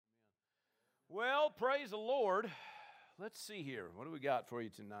Well, praise the Lord. Let's see here. What do we got for you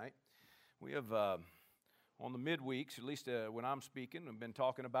tonight? We have, on the midweeks, at least when I'm speaking, I've been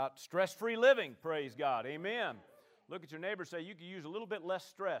talking about stress-free living. Praise God. Amen. Look at your neighbor and say, you could use a little bit less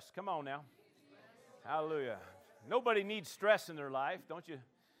stress. Come on now. Hallelujah. Nobody needs stress in their life, don't you?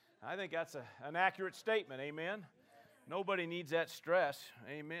 I think that's an accurate statement. Amen. Nobody needs that stress.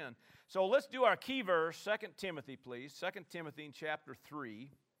 Amen. So let's do our key verse, 2 Timothy, please. 2 Timothy in chapter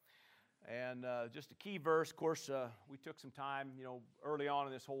 3. And just a key verse. Of course, we took some time, early on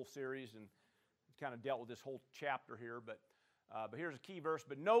in this whole series and kind of dealt with this whole chapter here. But here's a key verse.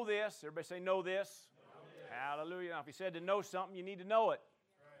 But know this. Everybody say, know this. Know this. Hallelujah. Now, if he said to know something, you need to know it.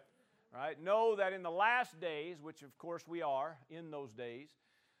 Right? Know that in the last days, which of course we are in those days,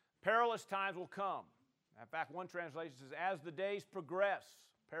 perilous times will come. In fact, one translation says, as the days progress,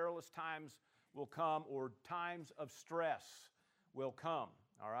 perilous times will come, or times of stress will come.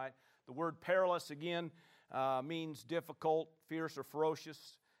 All right? The word perilous, again, means difficult, fierce, or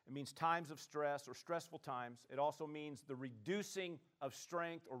ferocious. It means times of stress or stressful times. It also means the reducing of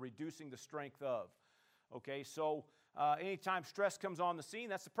strength or reducing the strength of. Okay, so anytime stress comes on the scene,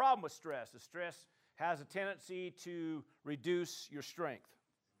 that's the problem with stress. The stress has a tendency to reduce your strength.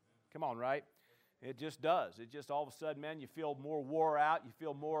 Come on, right? It just does. It just all of a sudden, man, you feel more wore out. You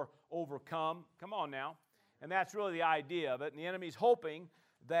feel more overcome. Come on now. And that's really the idea of it. And the enemy's hoping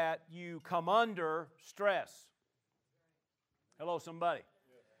that you come under stress. Hello, somebody.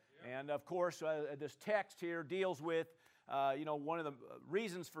 And of course, this text here deals with, one of the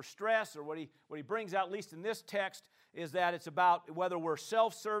reasons for stress, or what he brings out, at least in this text, is that it's about whether we're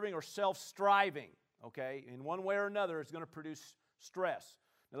self-serving or self-striving. Okay, in one way or another, it's going to produce stress.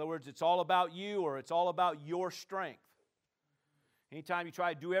 In other words, it's all about you, or it's all about your strength. Anytime you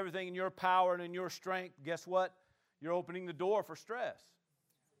try to do everything in your power and in your strength, guess what? You're opening the door for stress.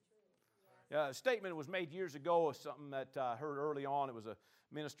 A statement was made years ago of something that I heard early on. It was a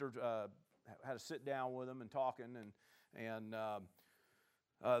minister had to sit down with him and talking, and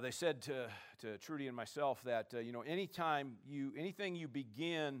they said to Trudy and myself that anything you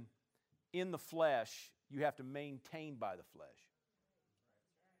begin in the flesh, you have to maintain by the flesh.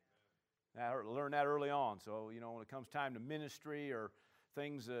 I learned that early on. So when it comes time to ministry or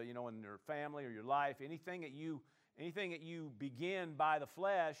things in your family or your life, anything that you begin by the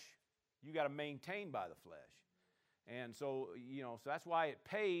flesh, you got to maintain by the flesh. And so, so that's why it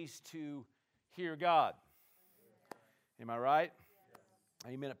pays to hear God. Am I right?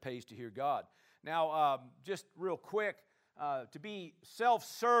 Yes. Amen. It pays to hear God. Now, just real quick, to be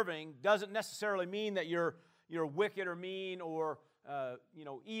self-serving doesn't necessarily mean that you're wicked or mean or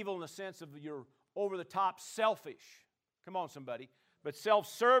evil in the sense of you're over-the-top selfish. Come on, somebody. But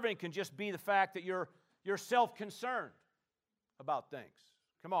self-serving can just be the fact that you're self-concerned about things.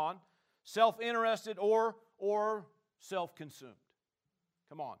 Come on. Self-interested or self-consumed.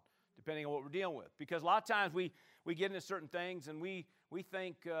 Come on, depending on what we're dealing with. Because a lot of times we get into certain things and we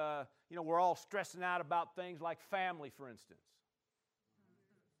think, we're all stressing out about things like family, for instance.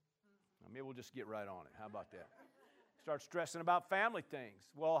 Maybe we'll just get right on it. How about that? Start stressing about family things.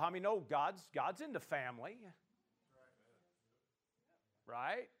 Well, how many know God's into family?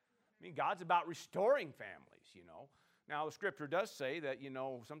 Right? I mean, God's about restoring families, Now, the Scripture does say that,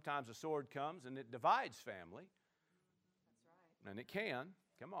 sometimes a sword comes and it divides family. That's right. And it can.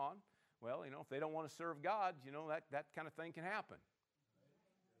 Come on. Well, if they don't want to serve God, that kind of thing can happen.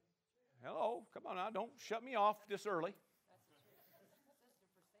 Hello. Come on now. Don't shut me off this early.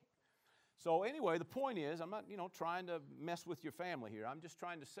 So anyway, the point is, I'm not, trying to mess with your family here. I'm just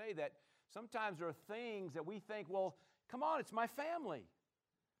trying to say that sometimes there are things that we think, well, come on, it's my family.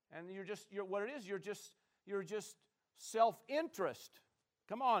 And what it is, you're just self-interest.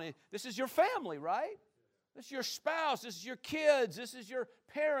 Come on, this is your family, right? This is your spouse, this is your kids, this is your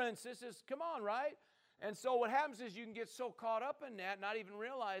parents, come on, right? And so what happens is you can get so caught up in that, not even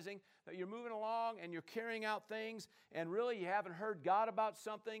realizing that you're moving along and you're carrying out things, and really you haven't heard God about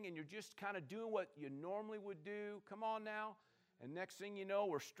something, and you're just kind of doing what you normally would do. Come on now. And next thing you know,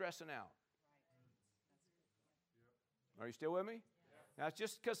 we're stressing out. Are you still with me? Now, it's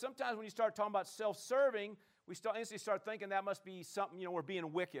just because sometimes when you start talking about self-serving, we instantly start thinking that must be something, we're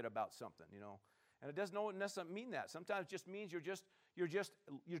being wicked about something, And it doesn't necessarily mean that. Sometimes it just means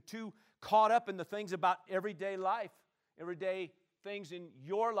you're too caught up in the things about everyday life, everyday things in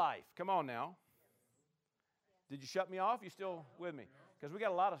your life. Come on now. Did you shut me off? You still with me? Because we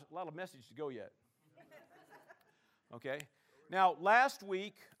got a lot of message to go yet. Okay. Now, last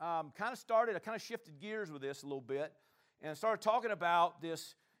week, I kind of shifted gears with this a little bit and started talking about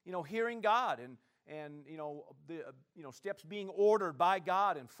this, hearing God. and steps being ordered by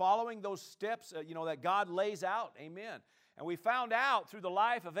God and following those steps that God lays out. Amen. And we found out through the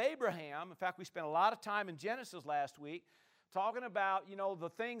life of Abraham, in fact, we spent a lot of time in Genesis last week talking about, the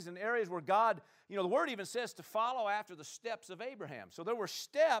things and areas where God, the Word even says to follow after the steps of Abraham. So there were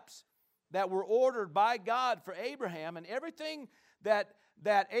steps that were ordered by God for Abraham, and everything that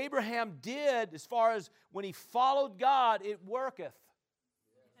Abraham did as far as when he followed God, it worketh.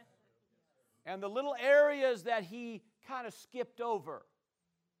 And the little areas that he kind of skipped over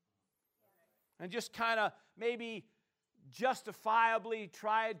and just kind of maybe justifiably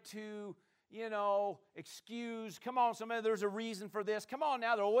tried to, excuse. Come on, somebody, there's a reason for this. Come on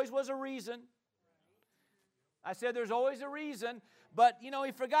now, there always was a reason. I said there's always a reason, but,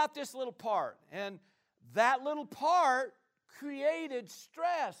 he forgot this little part. And that little part created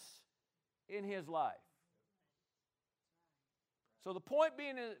stress in his life. So the point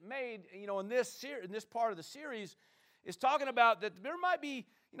being made, in this part of the series is talking about that there might be,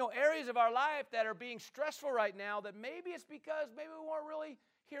 areas of our life that are being stressful right now that maybe it's because maybe we weren't really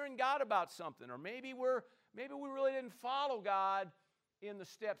hearing God about something, or maybe we really didn't follow God in the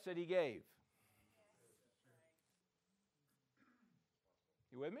steps that He gave.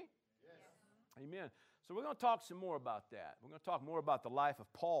 You with me? Yes. Amen. So we're going to talk some more about that. We're going to talk more about the life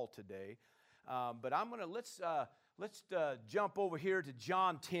of Paul today. But let's jump over here to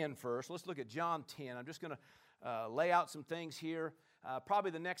John 10 first. Let's look at John 10. I'm just going to lay out some things here.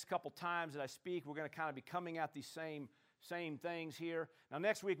 Probably the next couple times that I speak, we're going to kind of be coming at these same things here. Now,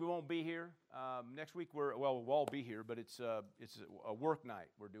 next week we won't be here. Next week we'll all be here, but it's a work night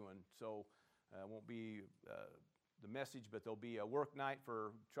we're doing. So it won't be the message, but there'll be a work night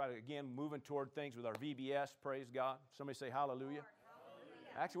again, moving toward things with our VBS. Praise God. Somebody say hallelujah.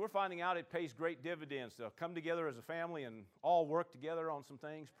 Actually, we're finding out it pays great dividends to come together as a family and all work together on some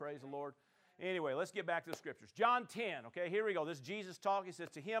things. Praise the Lord. Anyway, let's get back to the Scriptures. John 10, okay, here we go. This is Jesus talking. He says,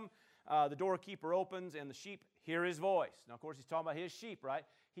 to him, the doorkeeper opens and the sheep hear his voice. Now, of course, he's talking about his sheep, right?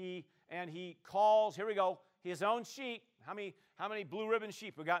 He calls, here we go, his own sheep. How many blue ribbon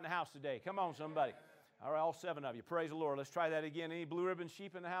sheep we got in the house today? Come on, somebody. All right, all 7 of you. Praise the Lord. Let's try that again. Any blue ribbon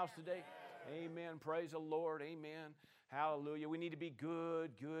sheep in the house today? Amen. Praise the Lord. Amen. Hallelujah. We need to be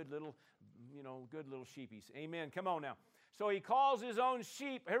good little sheepies. Amen. Come on now. So he calls his own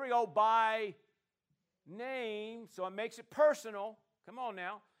sheep, here we go, by name. So it makes it personal. Come on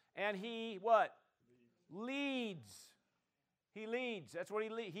now. And he what? Leads. He leads. That's what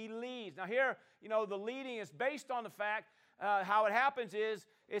he leads. Now here, the leading is based on the fact how it happens is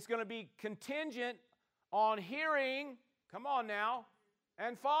it's going to be contingent on hearing, come on now,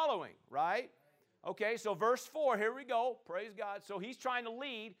 and following, right? Okay, so verse 4, here we go. Praise God. So he's trying to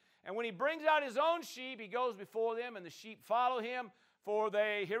lead. And when he brings out his own sheep, he goes before them, and the sheep follow him. For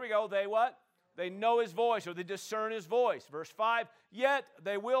they what? They know his voice, or they discern his voice. Verse 5, yet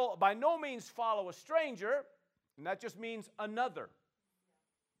they will by no means follow a stranger. And that just means another.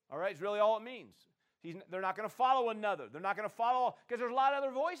 All right, it's really all it means. They're not going to follow another. They're not going to follow, because there's a lot of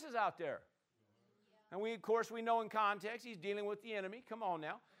other voices out there. And of course, we know in context, he's dealing with the enemy. Come on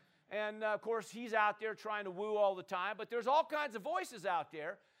now. And, of course, he's out there trying to woo all the time. But there's all kinds of voices out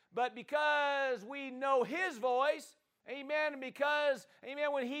there. But because we know his voice, amen, and because,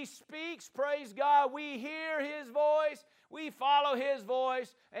 amen, when he speaks, praise God, we hear his voice, we follow his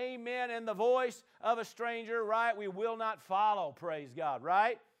voice, amen, and the voice of a stranger, right, we will not follow, praise God,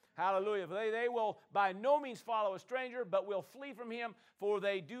 right? Hallelujah. They will by no means follow a stranger, but will flee from him, for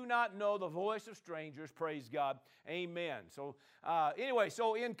they do not know the voice of strangers. Praise God. Amen. So anyway,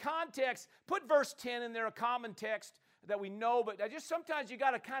 so in context, put verse 10 in there, a common text that we know, but sometimes you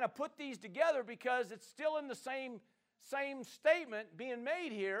got to kind of put these together because it's still in the same statement being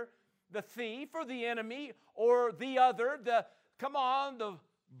made here. The thief or the enemy or the other, the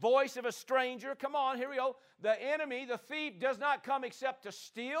voice of a stranger. Come on, here we go. The enemy, the thief, does not come except to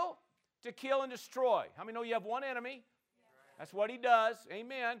steal, to kill, and destroy. How many know you have one enemy? That's what he does.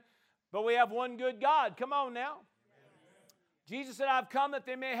 Amen. But we have one good God. Come on now. Jesus said, I've come that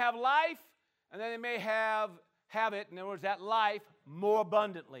they may have life, and that they may have it, in other words, that life more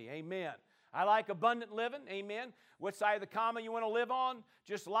abundantly. Amen. I like abundant living. Amen. What side of the comma you want to live on?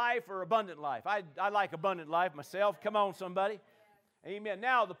 Just life or abundant life? I like abundant life myself. Come on, somebody. Amen.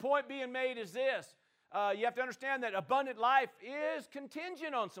 Now, the point being made is this. You have to understand that abundant life is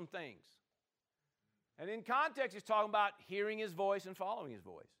contingent on some things. And in context, he's talking about hearing his voice and following his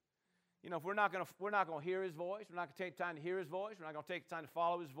voice. If we're not going to hear his voice, we're not going to take time to hear his voice, we're not going to take time to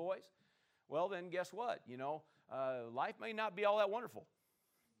follow his voice, well, then guess what? Life may not be all that wonderful.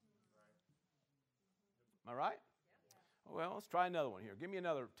 Am I right? Well, let's try another one here. Give me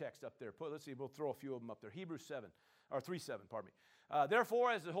another text up there. Let's see, we'll throw a few of them up there. Hebrews 7, or 3:7, pardon me.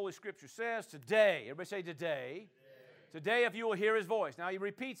 Therefore, as the Holy Scripture says, today, everybody say today. Today, if you will hear his voice. Now, he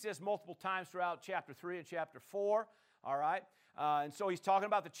repeats this multiple times throughout chapter 3 and chapter 4, all right? And so he's talking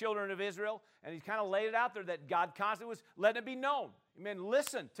about the children of Israel, and he's kind of laid it out there that God constantly was letting it be known. Amen.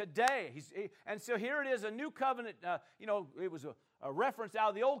 Listen, today. And so here it is, a new covenant. It was a reference out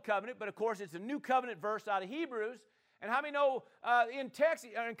of the old covenant, but of course it's a new covenant verse out of Hebrews. And how many know in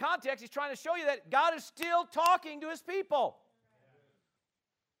context, he's trying to show you that God is still talking to his people.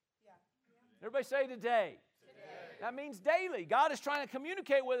 Everybody say today. That means daily. God is trying to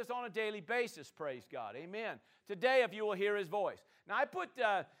communicate with us on a daily basis, praise God. Amen. Today, if you will hear his voice. Now, I put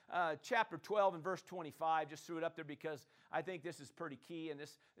chapter 12 and verse 25, just threw it up there because I think this is pretty key, and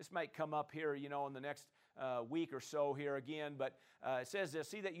this might come up here, in the next week or so here again, but it says this,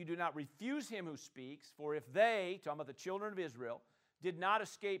 see that you do not refuse him who speaks, for if they, talking about the children of Israel, did not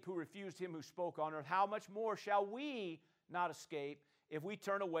escape who refused him who spoke on earth, how much more shall we not escape if we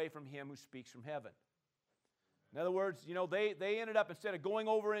turn away from him who speaks from heaven? In other words, they ended up, instead of going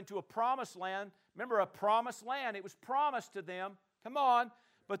over into a promised land, remember a promised land, it was promised to them, come on,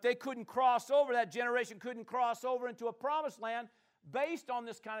 but they couldn't cross over, that generation couldn't cross over into a promised land based on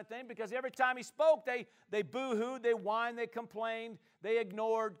this kind of thing, because every time he spoke, they boo-hooed, they whined, they complained, they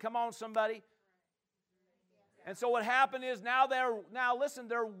ignored, come on somebody. And so what happened is now they're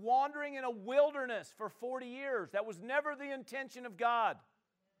wandering in a wilderness for 40 years. That was never the intention of God.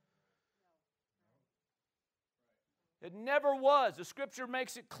 It never was. The Scripture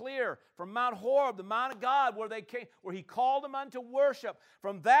makes it clear. From Mount Horeb, the Mount of God, where he called them unto worship.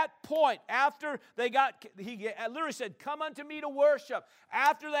 From that point, after he literally said, come unto me to worship.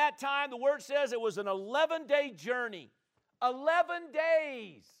 After that time, the Word says it was an 11-day journey. 11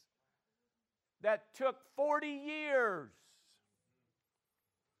 days. That took 40 years.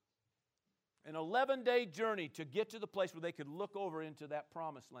 An 11-day journey to get to the place where they could look over into that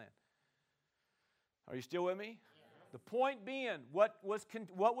promised land. Are you still with me? The point being, what was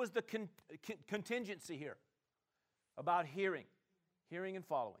the contingency here? About hearing and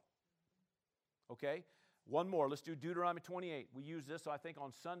following. Okay? One more. Let's do Deuteronomy 28. We use this, I think,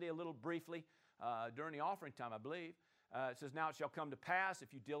 on Sunday a little briefly during the offering time, I believe. It says, now it shall come to pass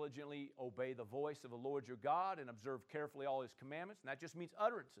if you diligently obey the voice of the Lord your God and observe carefully all his commandments. And that just means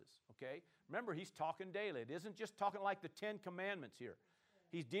utterances, okay? Remember, he's talking daily. It isn't just talking like the 10 commandments here.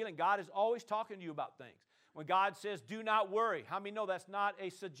 God is always talking to you about things. When God says, do not worry, how many know that's not a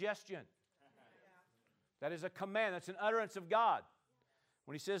suggestion? That is a command. That's an utterance of God.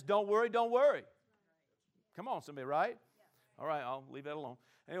 When he says, don't worry, don't worry. Come on, somebody, right? All right, I'll leave that alone.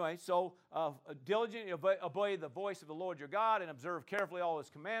 Anyway, so diligently obey the voice of the Lord your God and observe carefully all his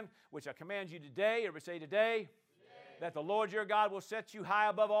command, which I command you today. Everybody say today. That the Lord your God will set you high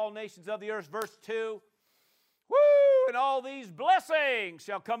above all nations of the earth. Verse 2. Woo! And all these blessings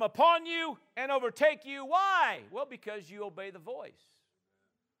shall come upon you and overtake you. Why? Well, because you obey the voice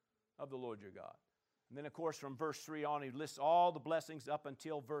of the Lord your God. And then, of course, from verse 3 on, he lists all the blessings up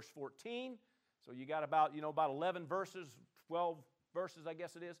until verse 14. So you got about 11 verses, 12 verses, I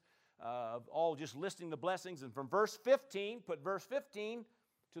guess it is, all just listing the blessings. And from verse 15, put verse 15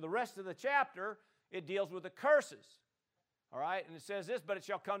 to the rest of the chapter, it deals with the curses. All right, and it says this, but it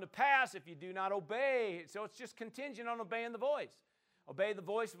shall come to pass if you do not obey. So it's just contingent on obeying the voice. Obey the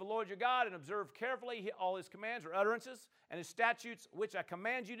voice of the Lord your God and observe carefully all his commands or utterances and his statutes, which I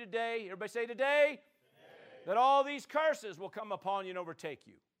command you today. Everybody say today. That all these curses will come upon you and overtake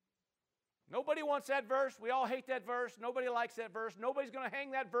you. Nobody wants that verse. We all hate that verse. Nobody likes that verse. Nobody's going to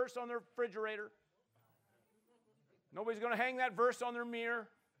hang that verse on their refrigerator. Nobody's going to hang that verse on their mirror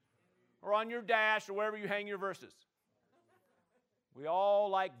or on your dash or wherever you hang your verses. We all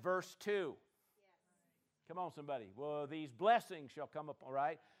like verse 2. Come on, somebody. Well, these blessings shall come up, all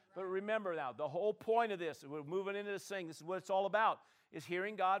right? But remember now, the whole point of this, we're moving into this thing, this is what it's all about, is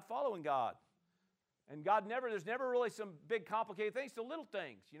hearing God, following God. And there's never really some big complicated things, the little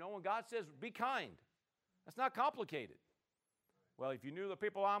things. When God says, be kind, that's not complicated. Well, if you knew the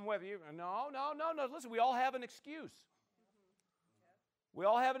people I'm with, no. Listen, we all have an excuse. We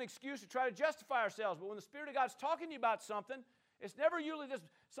all have an excuse to try to justify ourselves. But when the Spirit of God's talking to you about something, it's never usually just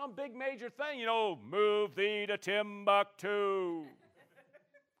some big major thing, move thee to Timbuktu.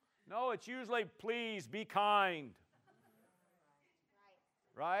 No, it's usually, please be kind.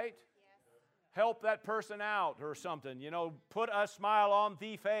 Right? Help that person out or something. Put a smile on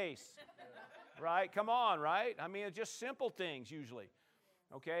the face. Right? Come on, right? I mean, it's just simple things usually.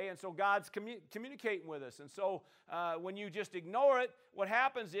 Okay, and so God's communicating with us. And so when you just ignore it, what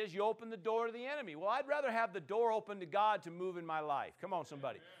happens is you open the door to the enemy. Well, I'd rather have the door open to God to move in my life. Come on,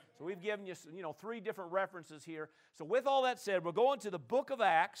 somebody. So we've given you, 3 different references here. So with all that said, we're going to the book of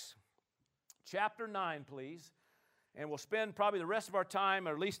Acts, chapter 9, please. And we'll spend probably the rest of our time,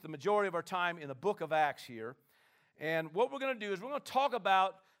 or at least the majority of our time, in the book of Acts here. And what we're going to do is we're going to talk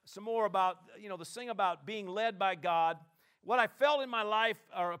about some more about, this thing about being led by God. What I felt in my life,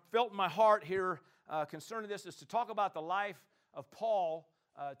 or felt in my heart here concerning this, is to talk about the life of Paul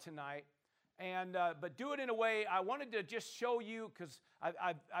tonight, and but do it in a way I wanted to just show you, because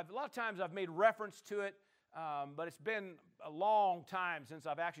I've a lot of times I've made reference to it, but it's been a long time since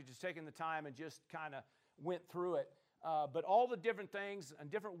I've actually just taken the time and just kind of went through it. But all the different things and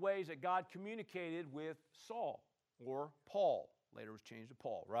different ways that God communicated with Saul, or Paul. Later was changed to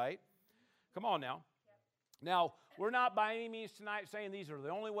Paul, right? Come on now. Now, we're not by any means tonight saying these are the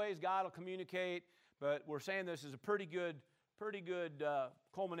only ways God will communicate, but we're saying this is a pretty good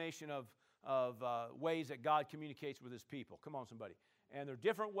culmination of ways that God communicates with His people. Come on, somebody. And there are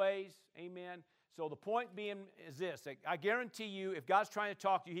different ways, amen. So the point being is this, that I guarantee you, if God's trying to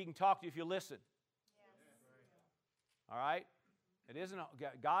talk to you, He can talk to you if you listen. Yes. All right? It isn't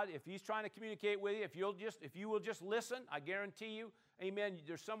God, if He's trying to communicate with you, if you will just listen, I guarantee you, amen,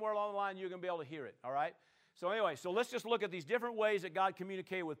 there's somewhere along the line you're going to be able to hear it, all right? So anyway, so let's just look at these different ways that God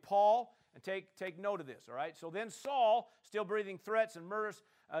communicated with Paul and take note of this, all right? So then Saul, still breathing threats and murders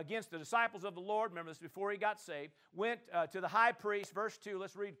against the disciples of the Lord, remember this before he got saved, went to the high priest, verse 2,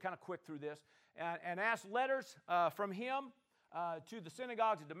 let's read kind of quick through this, and asked letters from him to the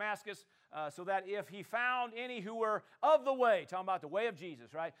synagogues of Damascus, so that if he found any who were of the way, talking about the way of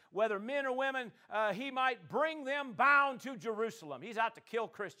Jesus, right, whether men or women, he might bring them bound to Jerusalem. He's out to kill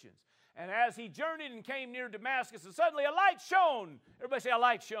Christians. And as he journeyed and came near Damascus, and suddenly a light shone. Everybody say, a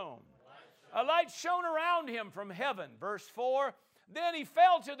light shone. A light shone around him from heaven. Verse 4, then he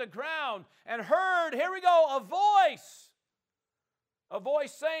fell to the ground and heard, here we go, a voice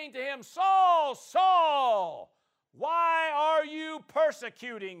saying to him, Saul, Saul, why are you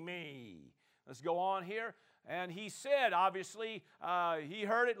persecuting me? Let's go on here. And he said, obviously, he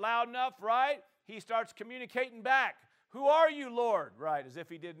heard it loud enough, right? He starts communicating back. Who are you, Lord? Right, as if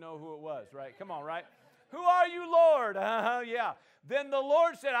he didn't know who it was, right? Come on, right? Who are you, Lord? Yeah. Then the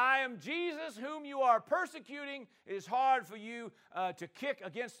Lord said, I am Jesus whom you are persecuting. It is hard for you to kick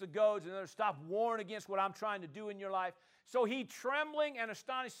against the goads and stop warring against what I'm trying to do in your life. So he, trembling and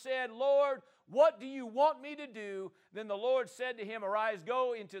astonished, said, Lord, what do you want me to do? Then the Lord said to him, arise,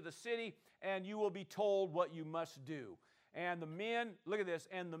 go into the city, and you will be told what you must do. And the men, look at this,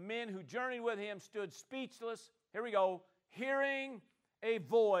 and the men who journeyed with him stood speechless. Here we go, hearing a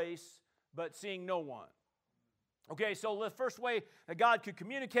voice, but seeing no one. Okay, so the first way that God could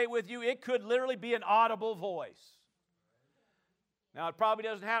communicate with you, it could literally be an audible voice. Now, it probably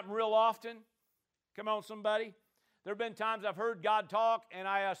doesn't happen real often. Come on, somebody. There have been times I've heard God talk, and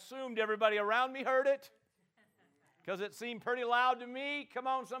I assumed everybody around me heard it because it seemed pretty loud to me. Come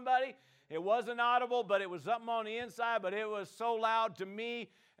on, somebody. It wasn't audible, but it was something on the inside, but it was so loud to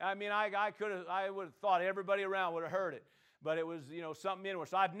me. I mean, I would have thought everybody around would have heard it, but it was, something inward.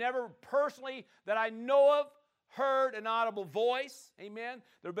 So I've never personally, that I know of, heard an audible voice. Amen.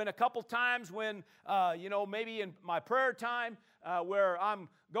 There have been a couple times when, maybe in my prayer time where I'm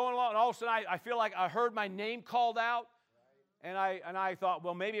going along, and all of a sudden I feel like I heard my name called out, and I thought,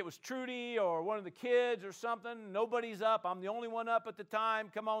 well, maybe it was Trudy or one of the kids or something. Nobody's up. I'm the only one up at the time.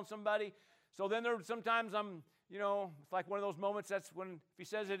 Come on, somebody. So then sometimes I'm, it's like one of those moments that's when if he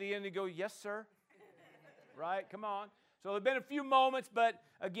says it at the end, you go, yes, sir. Right? Come on. So there have been a few moments, but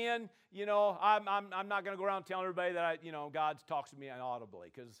again, I'm not going to go around telling everybody that God talks to me inaudibly,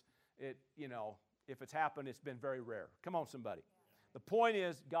 because if it's happened, it's been very rare. Come on, somebody. The point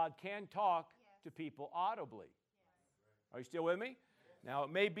is, God can talk to people audibly. Are you still with me? Now,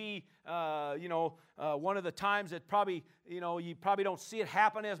 it may be, one of the times that probably, you probably don't see it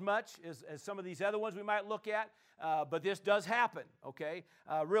happen as much as some of these other ones we might look at, but this does happen, okay?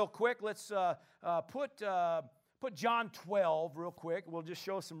 Real quick, let's put John 12 real quick. We'll just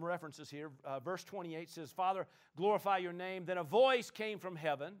show some references here. Verse 28 says, Father, glorify your name. Then a voice came from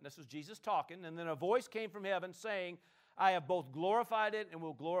heaven. This was Jesus talking. And then a voice came from heaven saying, I have both glorified it and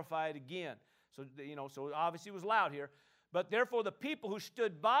will glorify it again. So, so obviously it was loud here. But therefore the people who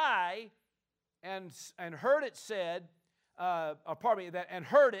stood by and heard it said,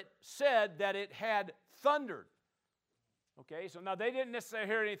 heard it said that it had thundered. Okay, so now they didn't necessarily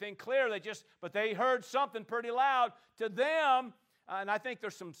hear anything clear, but they heard something pretty loud to them, and I think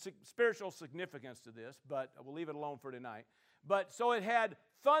there's some spiritual significance to this, but we'll leave it alone for tonight. But so it had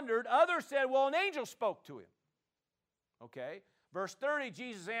thundered. Others said, well, an angel spoke to him. Okay. Verse 30,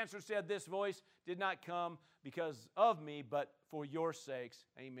 Jesus answered, said, this voice did not come because of me, but for your sakes.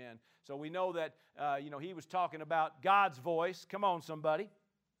 Amen. So we know that, he was talking about God's voice. Come on, somebody.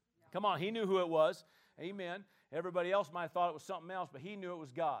 Come on. He knew who it was. Amen. Everybody else might have thought it was something else, but he knew it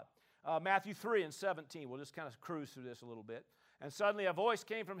was God. Matthew 3 and 17. We'll just kind of cruise through this a little bit. And suddenly a voice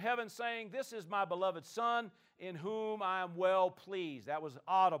came from heaven saying, this is my beloved Son, in whom I am well pleased. That was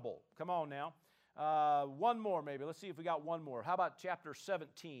audible. Come on now. One more maybe. Let's see if we got one more. How about chapter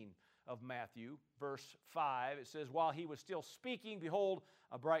 17 of Matthew, verse 5? It says, while he was still speaking, behold,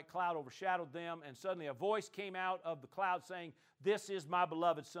 a bright cloud overshadowed them, and suddenly a voice came out of the cloud saying, this is my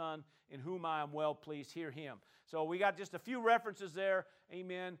beloved Son, in whom I am well pleased. Hear him. So we got just a few references there,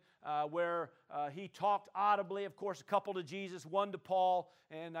 amen, where he talked audibly. Of course, a couple to Jesus, one to Paul,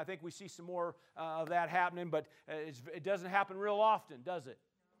 and I think we see some more of that happening, but it doesn't happen real often, does it?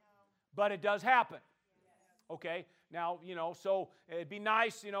 But it does happen. Okay, now, so it'd be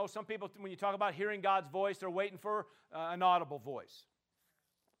nice, some people, when you talk about hearing God's voice, they're waiting for an audible voice.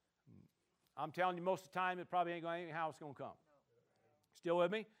 I'm telling you, most of the time, it probably ain't how it's going to come. Still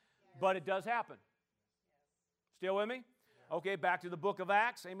with me? Yes. But it does happen. Still with me? Okay, back to the book of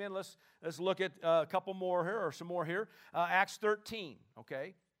Acts. Amen. Let's look at a couple more here, or some more here. Acts 13.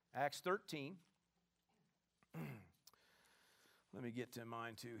 Okay, Acts 13. Let me get to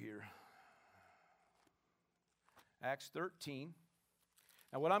mine too here. Acts 13.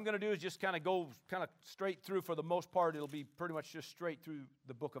 Now what I'm going to do is just kind of go straight through. For the most part, it'll be pretty much just straight through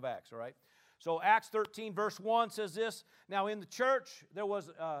the book of Acts, all right? So Acts 13 verse 1 says this, Now in the church that was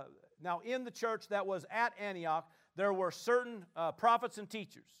at Antioch, there were certain prophets and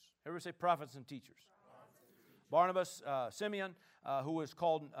teachers. Everybody say prophets and teachers. Barnabas, Simeon, who was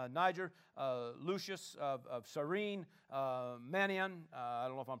called Niger, Lucius of Cyrene, Manaen, I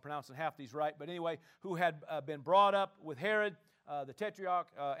don't know if I'm pronouncing half these right, but anyway, who had been brought up with Herod, the Tetrarch,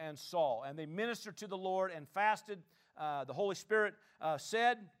 and Saul. And they ministered to the Lord and fasted. The Holy Spirit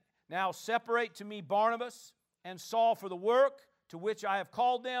said, Now separate to me Barnabas and Saul for the work to which I have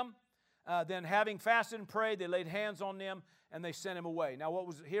called them. Then having fasted and prayed, they laid hands on them and they sent him away. Now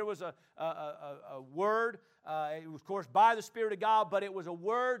here was a word, it was of course by the Spirit of God, but it was a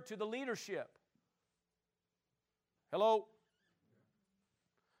word to the leadership. Hello?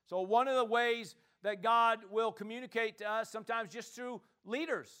 So one of the ways that God will communicate to us, sometimes just through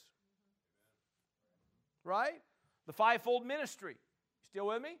leaders. Right? The fivefold ministry. Still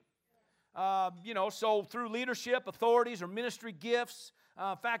with me? So through leadership, authorities, or ministry gifts.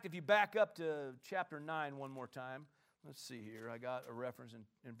 In fact, if you back up to chapter 9 one more time, let's see here. I got a reference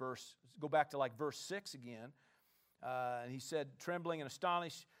in verse, go back to like verse 6 again. And he said, trembling and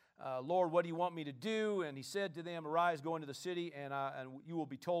astonished, Lord, what do you want me to do? And he said to them, Arise, go into the city, and you will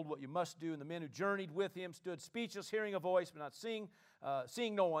be told what you must do. And the men who journeyed with him stood speechless, hearing a voice, but not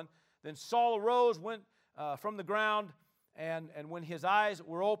seeing no one. Then Saul arose, went from the ground, and when his eyes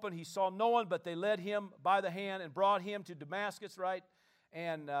were open, he saw no one, but they led him by the hand and brought him to Damascus, right?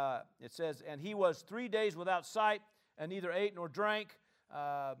 And it says, and he was 3 days without sight, and neither ate nor drank.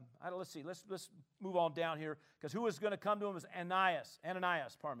 Let's see. Let's move on down here, because who was going to come to him was Ananias.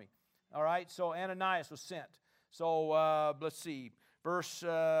 Pardon me. All right. So Ananias was sent. So let's see. Verse.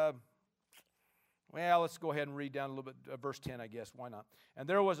 Let's go ahead and read down a little bit. Verse 10, I guess. Why not? And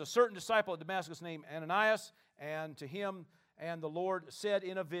there was a certain disciple at Damascus named Ananias, and to him and the Lord said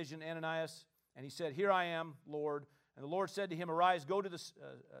in a vision, Ananias, and he said, Here I am, Lord. And the Lord said to him, Arise, go to this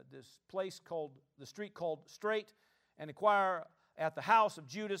place called the street called Straight, and inquire at the house of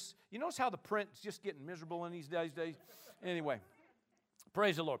Judas. You notice how the print's just getting miserable in these days? Anyway,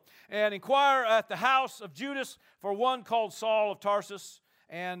 praise the Lord. And inquire at the house of Judas for one called Saul of Tarsus,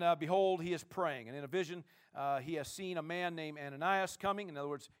 and behold, he is praying. And in a vision, he has seen a man named Ananias coming. In other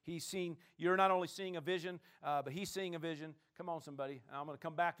words, you're not only seeing a vision, but he's seeing a vision. Come on, somebody. I'm going to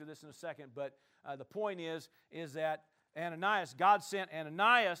come back to this in a second, but the point is that Ananias, God sent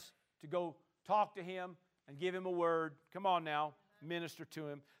Ananias to go talk to him and give him a word. Come on now, minister to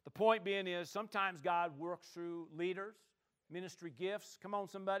him. The point being is sometimes God works through leaders, ministry gifts. Come on,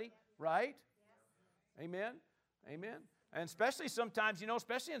 somebody, right? Amen. Amen. And especially sometimes,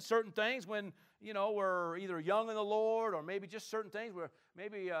 especially in certain things when, we're either young in the Lord or maybe just certain things where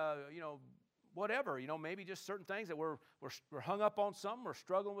maybe, whatever, maybe just certain things that we're hung up on something or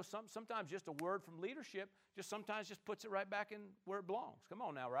struggling with something. Sometimes just a word from leadership sometimes just puts it right back in where it belongs. Come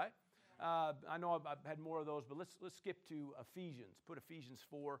on now, right? I know I've had more of those, but let's skip to Ephesians. Put Ephesians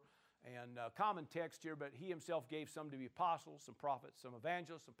 4, and common text here, but he himself gave some to be apostles, some prophets, some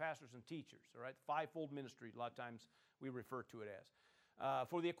evangelists, some pastors, and teachers. All right, fivefold ministry. A lot of times we refer to it as.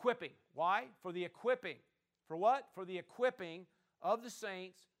 For the equipping. Why? For the equipping. For what? For the equipping of the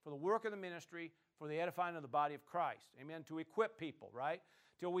saints, for the work of the ministry, for the edifying of the body of Christ. Amen? To equip people, right?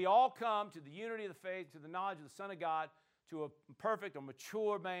 Till we all come to the unity of the faith, to the knowledge of the Son of God, to a perfect or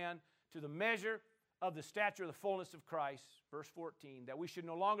mature man, to the measure of the stature of the fullness of Christ. Verse 14, that we should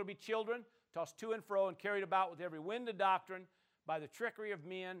no longer be children, tossed to and fro and carried about with every wind of doctrine by the trickery of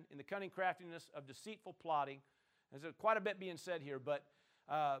men in the cunning craftiness of deceitful plotting. There's quite a bit being said here, but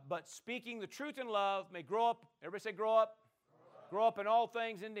speaking the truth in love may grow up. Everybody say grow up. Grow up in all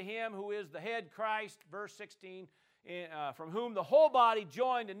things into him who is the head, Christ. Verse 16, from whom the whole body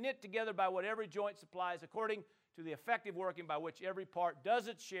joined and knit together by what every joint supplies, according to the effective working by which every part does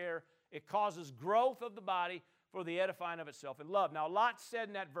its share, it causes growth of the body for the edifying of itself in love. Now, a lot said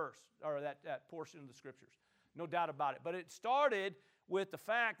in that verse, or that portion of the Scriptures. No doubt about it. But it started with the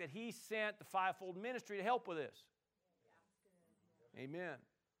fact that he sent the fivefold ministry to help with this. Amen.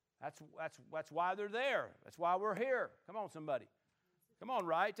 That's why they're there. That's why we're here. Come on, somebody. Come on,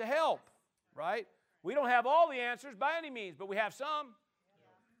 right? To help, right? We don't have all the answers by any means, but we have some.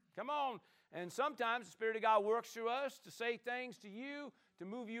 Come on. And sometimes the Spirit of God works through us to say things to you, to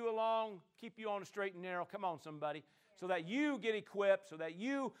move you along, keep you on the straight and narrow. Come on, somebody. So that you get equipped, so that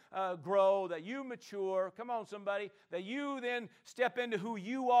you grow, that you mature. Come on, somebody. That you then step into who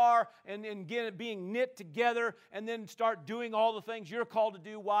you are and get being knit together and then start doing all the things you're called to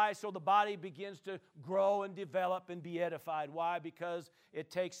do. Why? So the body begins to grow and develop and be edified. Why? Because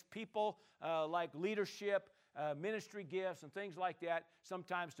it takes people like leadership, ministry gifts, and things like that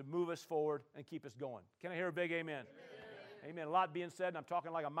sometimes to move us forward and keep us going. Can I hear a big amen? Amen. A lot being said, and I'm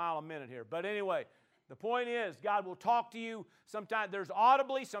talking like a mile a minute here. But anyway, the point is, God will talk to you. Sometimes there's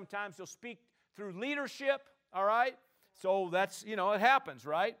audibly. Sometimes He'll speak through leadership, all right? So that's, it happens,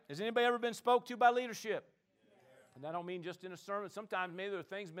 right? Has anybody ever been spoke to by leadership? And I don't mean just in a sermon. Sometimes maybe there are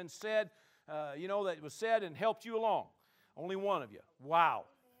things been said, that was said and helped you along. Only one of you. Wow.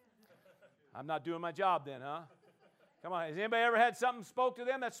 I'm not doing my job then, huh? Come on, has anybody ever had something spoke to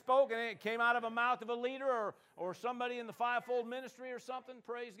them that spoke and it came out of the mouth of a leader or somebody in the fivefold ministry or something?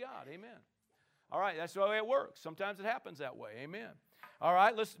 Praise God, amen. All right, that's the way it works. Sometimes it happens that way, amen. All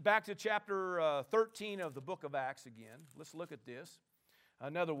right, let's back to chapter 13 of the book of Acts again. Let's look at this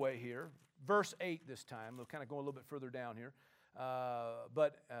another way here. Verse 8 this time. We'll kind of go a little bit further down here.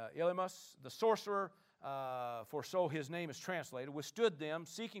 But Elymas, the sorcerer, for so his name is translated, withstood them,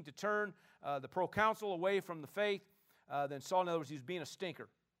 seeking to turn the proconsul away from the faith. Then Saul, in other words, he was being a stinker.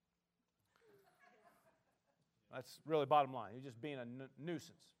 That's really bottom line. He's just being a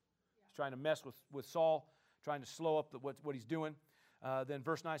nuisance. He's trying to mess with Saul, trying to slow up what he's doing. Then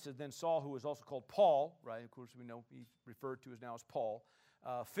verse 9 says, then Saul, who was also called Paul, right? Of course, we know he's referred to as now as Paul,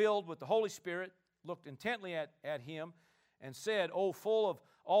 filled with the Holy Spirit, looked intently at him and said, "O full of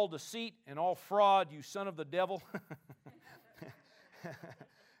all deceit and all fraud, you son of the devil,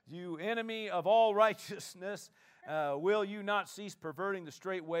 you enemy of all righteousness, will you not cease perverting the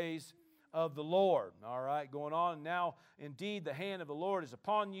straight ways of the Lord?" All right, going on. Now, indeed, the hand of the Lord is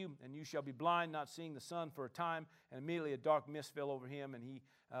upon you, and you shall be blind, not seeing the sun for a time. And immediately a dark mist fell over him, and he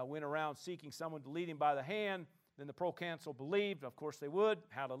went around seeking someone to lead him by the hand. Then the proconsul believed. Of course they would.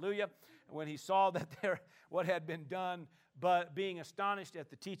 Hallelujah. And when he saw that what had been done, but being astonished at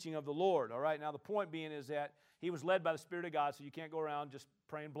the teaching of the Lord. All right, now the point being is that he was led by the Spirit of God, so you can't go around just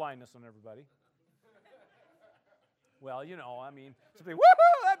praying blindness on everybody. Well, something,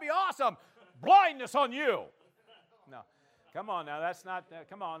 woohoo, that'd be awesome. Blindness on you. No, come on now, that's not,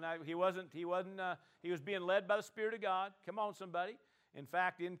 come on now, he was being led by the Spirit of God. Come on, somebody. In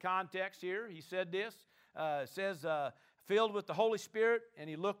fact, in context here, he said this, it says, filled with the Holy Spirit, and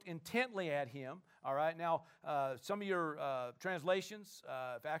he looked intently at him. All right, now, some of your translations,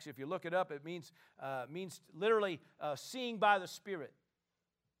 if you look it up, it means literally seeing by the Spirit.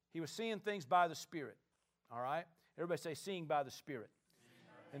 He was seeing things by the Spirit. All right? Everybody say, seeing by the Spirit.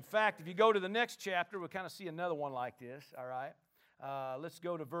 In fact, if you go to the next chapter, we'll kind of see another one like this, all right? Let's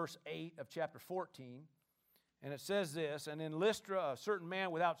go to verse 8 of chapter 14. And it says this, and in Lystra, a certain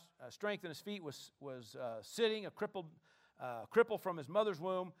man without strength in his feet was sitting, a cripple from his mother's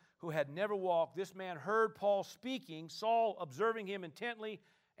womb, who had never walked. This man heard Paul speaking, Saul observing him intently,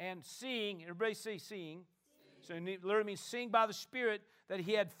 and seeing, everybody say seeing. So it literally means seeing by the Spirit that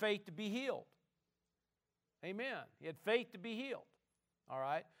he had faith to be healed. Amen. He had faith to be healed. All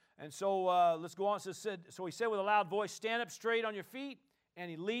right. And so let's go on. So he said with a loud voice, "Stand up straight on your feet."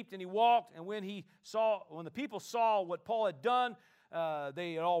 And he leaped and he walked. And when the people saw what Paul had done,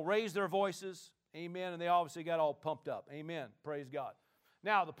 they all raised their voices. Amen. And they obviously got all pumped up. Amen. Praise God.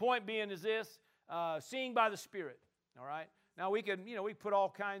 Now the point being is this: seeing by the Spirit. All right? Now, we put all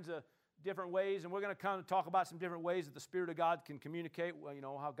kinds of different ways, and we're going to kind of talk about some different ways that the Spirit of God can communicate,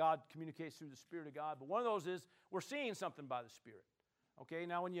 how God communicates through the Spirit of God. But one of those is we're seeing something by the Spirit. Okay?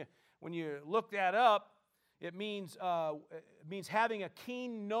 Now, when you look that up, it means having a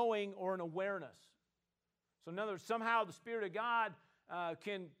keen knowing or an awareness. So in other words, somehow the Spirit of God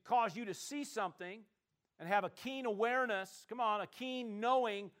can cause you to see something and have a keen awareness, a keen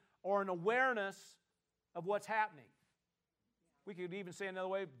knowing or an awareness of what's happening. We could even say another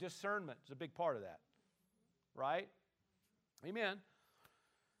way, discernment is a big part of that. Right? Amen.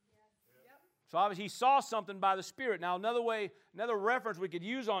 So obviously he saw something by the Spirit. Now another reference we could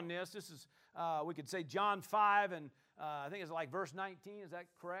use on this is, we could say John 5, and I think it's like verse 19. Is that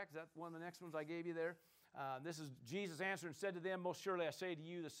correct? Is that one of the next ones I gave you there? This is Jesus answered and said to them, most surely I say to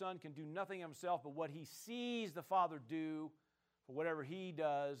you, the Son can do nothing of himself, but what he sees the Father do. For whatever he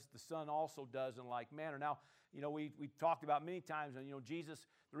does, the Son also does in like manner. Now, we've talked about many times, and Jesus,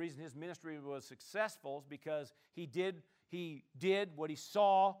 the reason his ministry was successful is because he did what he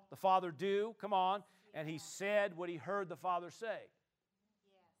saw the Father do, and he said what he heard the Father say.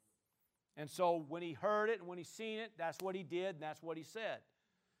 And so when he heard it and when he seen it, that's what he did and that's what he said.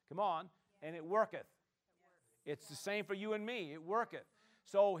 And it worketh. It's the same for you and me. It worketh.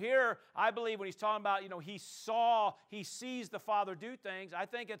 So here, I believe when he's talking about, he sees the Father do things. I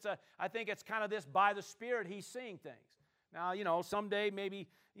think it's kind of this by the Spirit he's seeing things. Now, someday maybe,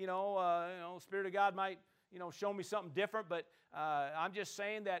 Spirit of God might, show me something different. But I'm just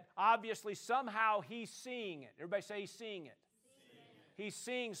saying that obviously somehow he's seeing it. Everybody say he's seeing it. He's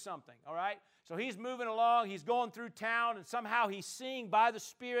seeing something, all right? So he's moving along. He's going through town, and somehow he's seeing by the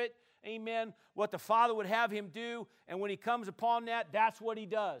Spirit, amen, what the Father would have him do. And when he comes upon that, that's what he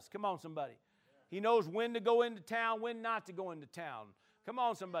does. Come on, somebody. He knows when to go into town, when not to go into town. Come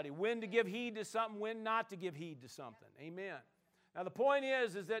on, somebody. When to give heed to something, when not to give heed to something. Amen. Now, the point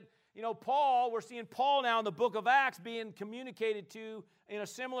is that, Paul, we're seeing Paul now in the book of Acts being communicated to in a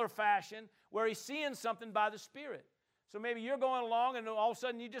similar fashion where he's seeing something by the Spirit. So maybe you're going along and all of a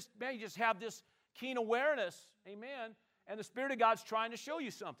sudden you just have this keen awareness, amen, and the Spirit of God's trying to show you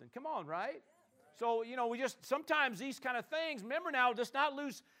something. Come on, right? So, sometimes these kind of things, remember now, just not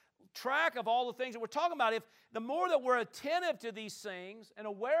lose track of all the things that we're talking about. If the more that we're attentive to these things and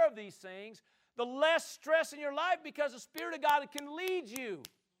aware of these things, the less stress in your life because the Spirit of God can lead you.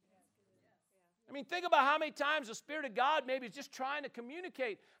 Think about how many times the Spirit of God maybe is just trying to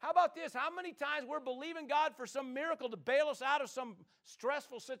communicate. How about this? How many times we're believing God for some miracle to bail us out of some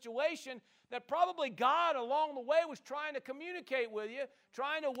stressful situation that probably God along the way was trying to communicate with you,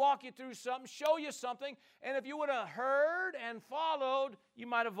 trying to walk you through something, show you something, and if you would have heard and followed, you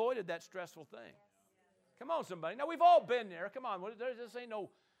might have avoided that stressful thing. Come on, somebody. Now, we've all been there. Come on. This ain't no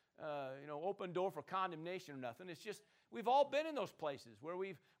open door for condemnation or nothing. It's just we've all been in those places where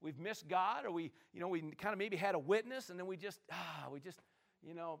we've missed God, or we kind of maybe had a witness and then we just kind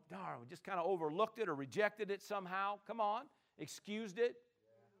of overlooked it or rejected it somehow. Come on, excused it.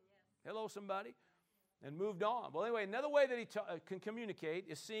 Hello, somebody, and moved on. Well, anyway, another way that he can communicate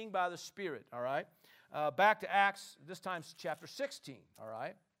is seeing by the Spirit. All right, back to Acts. This time, chapter 16. All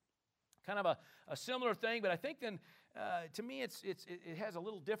right, kind of a similar thing, but I think then. To me, it has a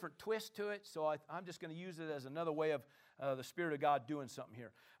little different twist to it, so I'm just going to use it as another way of the Spirit of God doing something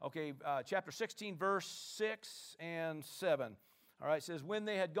here. Okay, chapter 16, verse 6 and 7. All right, it says, when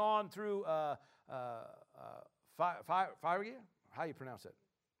they had gone through Phrygia? How do you pronounce it?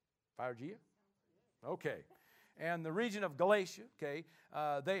 Phrygia? Okay. And the region of Galatia, okay,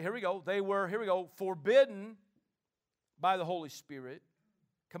 they were forbidden by the Holy Spirit.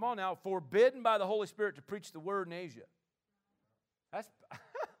 Come on now, forbidden by the Holy Spirit to preach the word in Asia. That's,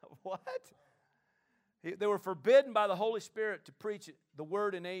 what? They were forbidden by the Holy Spirit to preach the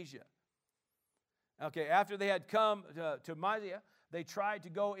word in Asia. Okay, after they had come to Mysia, they tried to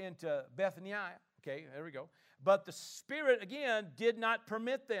go into Bithynia. Okay, there we go. But the Spirit, again, did not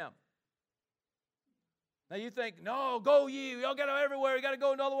permit them. Now you think, no, go ye. Y'all got to go everywhere. You got to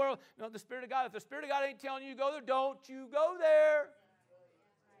go into all the world. No, the Spirit of God. If the Spirit of God ain't telling you to go there, don't you go there.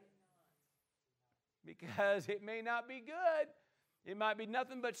 Because it may not be good. It might be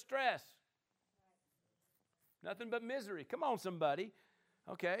nothing but stress. Nothing but misery. Come on, somebody.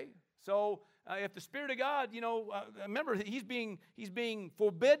 Okay? So if the Spirit of God, remember, he's being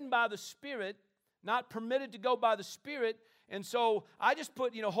forbidden by the Spirit, not permitted to go by the Spirit. And so I just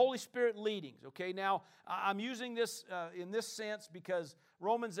put, Holy Spirit leadings. Okay? Now, I'm using this in this sense because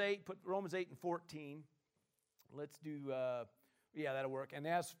Romans 8, put Romans 8 and 14. Let's do... yeah, that'll work. And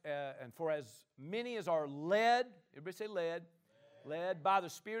for as many as are led, everybody say led. Led by the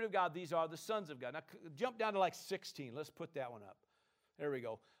Spirit of God, these are the sons of God. Now, jump down to like 16. Let's put that one up. There we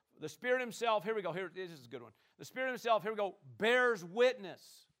go. The Spirit Himself, here we go. Here, this is a good one. The Spirit Himself, here we go, bears witness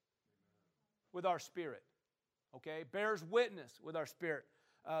with our spirit. Okay? Bears witness with our spirit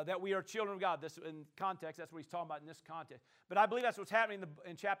that we are children of God. This, in context, that's what he's talking about in this context. But I believe that's what's happening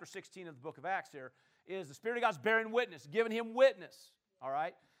in chapter 16 of the book of Acts here, is the Spirit of God's bearing witness, giving him witness. All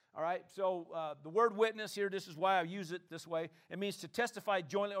right? All right, so the word witness here, this is why I use it this way. It means to testify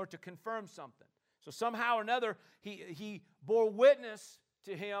jointly or to confirm something. So somehow or another, he bore witness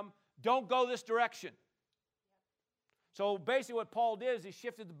to him, don't go this direction. So basically what Paul did is he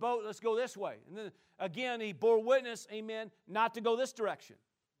shifted the boat, let's go this way. And then again, he bore witness, amen, not to go this direction.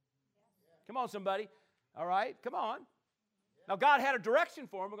 Come on, somebody. All right, come on. Now God had a direction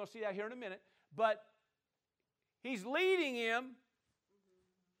for him. We're going to see that here in a minute. But he's leading him.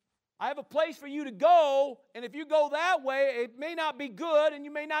 I have a place for you to go, and if you go that way, it may not be good, and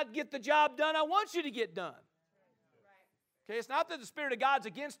you may not get the job done I want you to get done. Okay, it's not that the Spirit of God's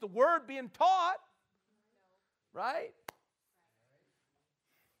against the Word being taught, right?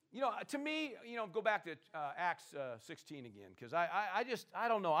 You know, to me, go back to Acts 16 again, because I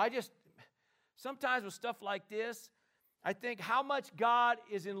don't know. Sometimes with stuff like this, I think how much God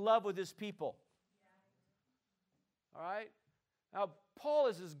is in love with His people. All right? Now, Paul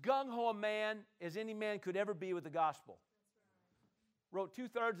is as gung-ho a man as any man could ever be with the gospel. Wrote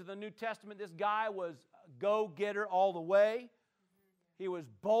 2/3 of the New Testament. This guy was a go-getter all the way. He was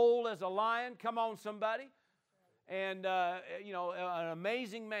bold as a lion. Come on, somebody. And, an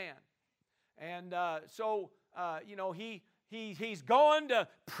amazing man. And he's going to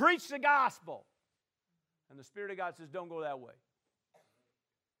preach the gospel. And the Spirit of God says, don't go that way.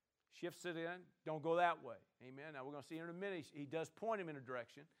 Shifts it in, don't go that way. Amen. Now we're going to see here in a minute, he does point him in a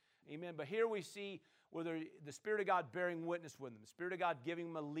direction. Amen. But here we see whether the Spirit of God bearing witness with him, the Spirit of God giving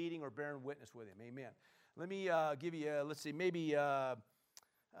him a leading or bearing witness with him. Amen. Let me give you, maybe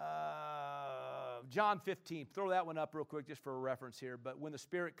John 15. Throw that one up real quick just for a reference here. But when the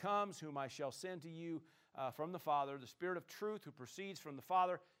Spirit comes, whom I shall send to you from the Father, the Spirit of truth who proceeds from the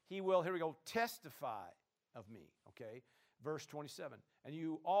Father, He will, here we go, testify of me. Okay. Verse 27, and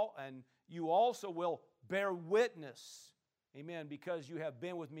you also will bear witness, amen, because you have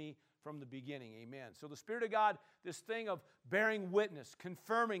been with me from the beginning, amen. So the Spirit of God, this thing of bearing witness,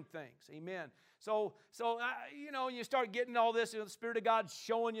 confirming things, amen. So you start getting all this, the Spirit of God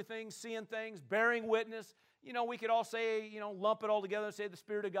showing you things, seeing things, bearing witness. We could all say, lump it all together and say the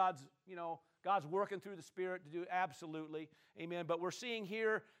Spirit of God's, God's working through the Spirit to do absolutely, amen. But we're seeing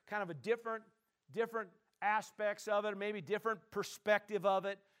here kind of a different aspects of it, or maybe different perspective of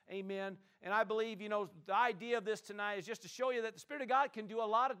it. Amen. And I believe, the idea of this tonight is just to show you that the Spirit of God can do a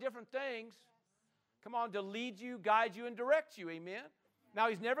lot of different things. Come on, to lead you, guide you, and direct you. Amen. Now,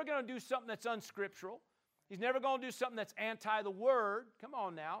 He's never going to do something that's unscriptural. He's never going to do something that's anti the Word. Come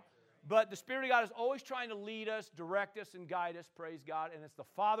on now. But the Spirit of God is always trying to lead us, direct us, and guide us, praise God. And it's the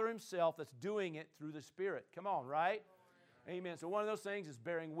Father Himself that's doing it through the Spirit. Come on, right? Amen. So one of those things is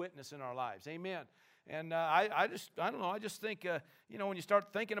bearing witness in our lives. Amen. And I don't know, I just think, when you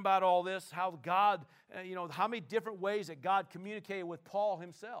start thinking about all this, how God, how many different ways that God communicated with Paul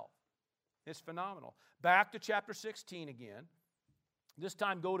himself. It's phenomenal. Back to chapter 16 again. This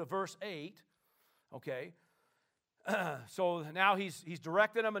time go to verse 8. Okay. So now he's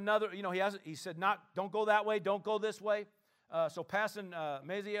directed him another, he said, don't go that way, don't go this way. So passing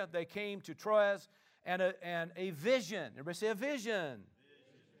Mysia, they came to Troas, and a vision, everybody say a vision,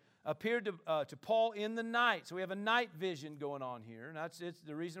 appeared to Paul in the night. So we have a night vision going on here. And it's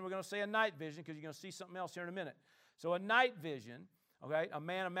the reason we're going to say a night vision, because you're going to see something else here in a minute. So a night vision, okay, a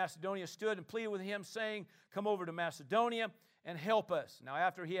man of Macedonia stood and pleaded with him, saying, come over to Macedonia and help us. Now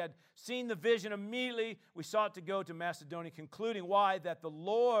after he had seen the vision, immediately we sought to go to Macedonia, concluding why? That the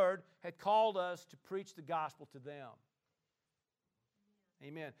Lord had called us to preach the gospel to them.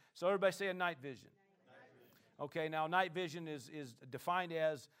 Amen. So everybody say a night vision. Okay, now night vision is defined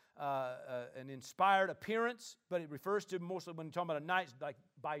as an inspired appearance, but it refers to mostly when you're talking about a night, like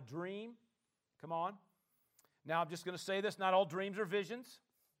by dream. Come on. Now I'm just going to say this, not all dreams are visions.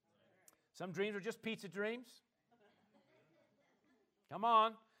 Some dreams are just pizza dreams. Come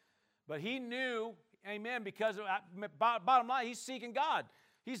on. But he knew, amen, because bottom line, he's seeking God.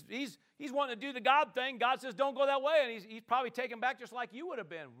 He's wanting to do the God thing. God says, don't go that way. And he's probably taken back just like you would have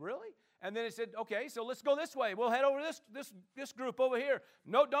been. Really? And then he said, okay, so let's go this way. We'll head over this group over here.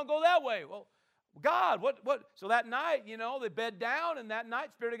 No, don't go that way. Well, God, what? So that night, they bed down, and that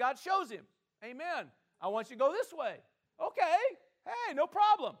night, Spirit of God shows him. Amen. I want you to go this way. Okay. Hey, no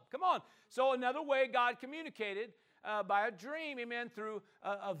problem. Come on. So another way God communicated, by a dream, amen, through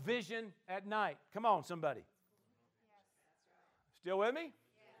a vision at night. Come on, somebody. Still with me?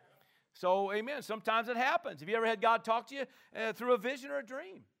 So, amen, sometimes it happens. Have you ever had God talk to you through a vision or a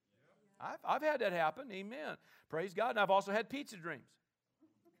dream? I've had that happen, amen. Praise God. And I've also had pizza dreams.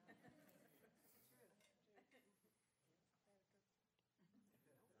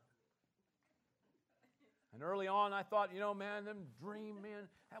 And early on, I thought, man, them dream, man,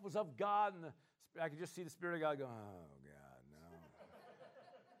 that was of God. And I could just see the Spirit of God go, oh, God, no.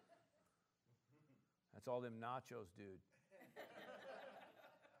 That's all them nachos, dude.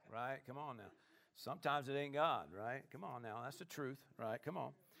 Right? Come on now. Sometimes it ain't God, right? Come on now. That's the truth, right? Come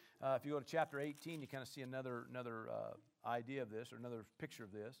on. If you go to chapter 18, you kind of see another idea of this, or another picture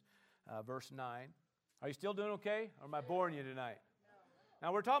of this. Verse 9. Are you still doing okay? Or am I boring you tonight?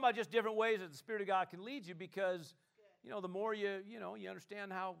 Now, we're talking about just different ways that the Spirit of God can lead you, because, the more you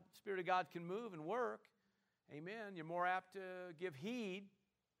understand how the Spirit of God can move and work, amen, you're more apt to give heed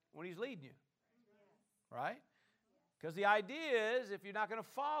when He's leading you. Right? Because the idea is, if you're not going to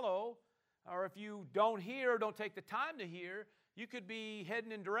follow, or if you don't hear, or don't take the time to hear, you could be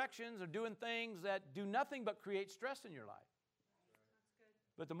heading in directions or doing things that do nothing but create stress in your life.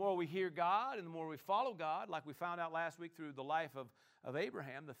 But the more we hear God and the more we follow God, like we found out last week through the life of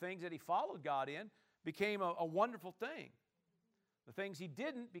Abraham, the things that he followed God in became a wonderful thing. The things he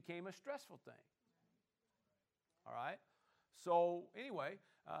didn't became a stressful thing. All right? So anyway,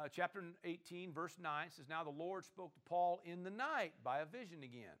 chapter 18, verse 9 says, now the Lord spoke to Paul in the night by a vision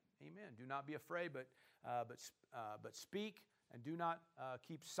again. Amen. Do not be afraid, but speak, and do not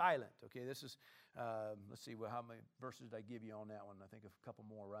keep silent. Okay, this is, let's see, how many verses did I give you on that one? I think a couple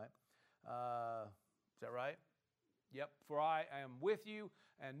more, right? Is that right? Yep. For I am with you,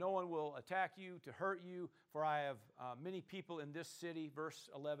 and no one will attack you to hurt you, for I have many people in this city, verse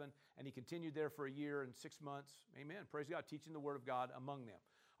 11, and he continued there for a year and 6 months. Amen. Praise God, teaching the word of God among them.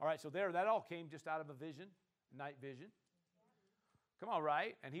 All right, so that all came just out of a vision, night vision. Come on,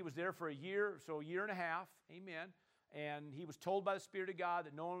 right? And he was there for a year and a half. Amen. And he was told by the Spirit of God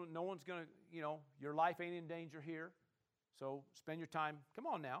that no one's going to, your life ain't in danger here. So spend your time. Come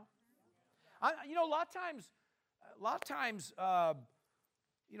on now. A lot of times,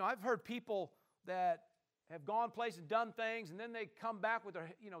 I've heard people that have gone places and done things, and then they come back with their,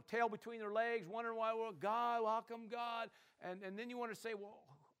 tail between their legs, wondering why, well, God, well, how come God? And then you want to say, well,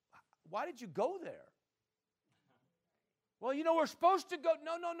 why did you go there? Well, we're supposed to go.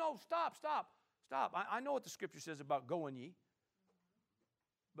 No, stop. I know what the Scripture says about going ye.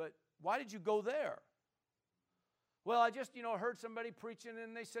 But why did you go there? Well, I just, heard somebody preaching,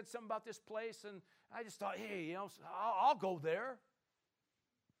 and they said something about this place, and I just thought, hey, I'll go there.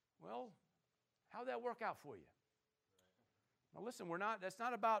 Well, how'd that work out for you? Now, listen, that's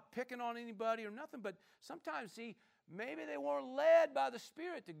not about picking on anybody or nothing, but sometimes, see, maybe they weren't led by the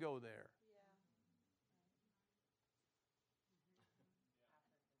Spirit to go there.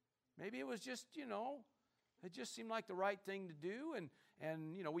 Maybe it was just, it just seemed like the right thing to do, and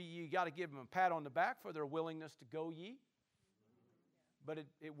you got to give them a pat on the back for their willingness to go ye. But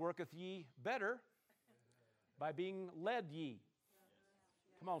it worketh ye better by being led ye.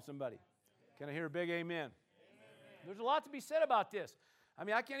 Come on, somebody. Can I hear a big amen? There's a lot to be said about this. I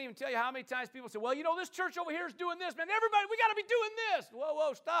mean, I can't even tell you how many times people say, well, this church over here is doing this, man. Everybody, we got to be doing this.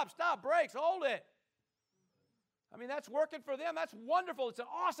 Whoa, stop, brakes, hold it. I mean, that's working for them. That's wonderful. It's an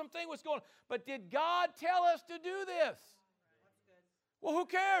awesome thing what's going on. But did God tell us to do this? Well, who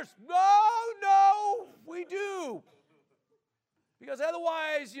cares? No, we do. Because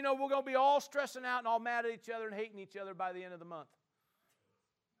otherwise, we're going to be all stressing out and all mad at each other and hating each other by the end of the month.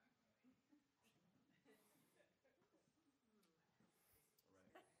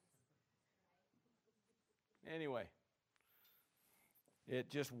 Anyway, it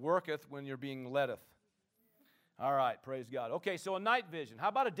just worketh when you're being leddeth. All right, praise God. Okay, so a night vision. How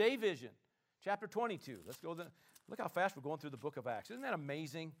about a day vision? Chapter 22. Let's go. Look how fast we're going through the book of Acts. Isn't that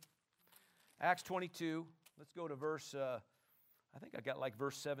amazing? Acts 22. Let's go to verse, I think I got like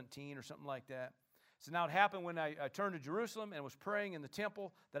verse 17 or something like that. So now it happened when I turned to Jerusalem and was praying in the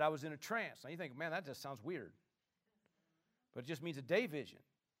temple that I was in a trance. Now you think, man, that just sounds weird. But it just means a day vision.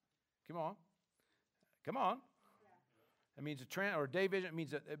 Come on. It means a trance or a day vision.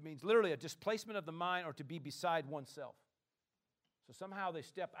 It means literally a displacement of the mind, or to be beside oneself. So somehow they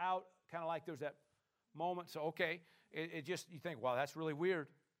step out, kind of like there's that moment. So okay, it just, you think, wow, that's really weird.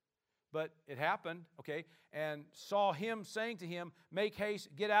 But it happened, okay, and saw him saying to him, make haste,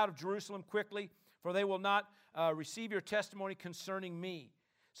 get out of Jerusalem quickly, for they will not receive your testimony concerning me.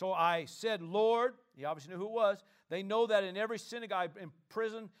 So I said, Lord, he obviously knew who it was, they know that in every synagogue I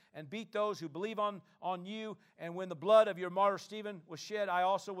imprison and beat those who believe on you. And when the blood of your martyr Stephen was shed, I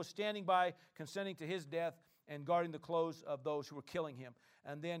also was standing by, consenting to his death and guarding the clothes of those who were killing him.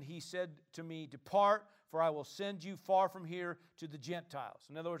 And then he said to me, depart, for I will send you far from here to the Gentiles.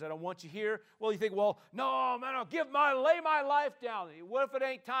 In other words, I don't want you here. Well, you think, well, no, man, I'll lay my life down. What if it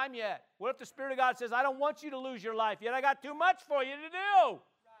ain't time yet? What if the Spirit of God says, I don't want you to lose your life yet? I got too much for you to do.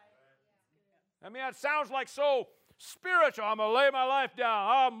 I mean, that sounds like so spiritual. I'm going to lay my life down.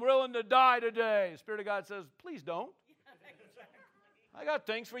 I'm willing to die today. The Spirit of God says, please don't. I got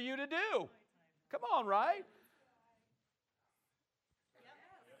things for you to do. Come on, right?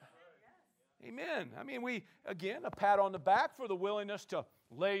 Amen. I mean, a pat on the back for the willingness to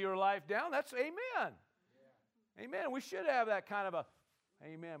lay your life down. That's amen. Amen. We should have that kind of a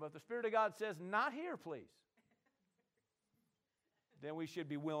amen. But if the Spirit of God says, not here, please, then we should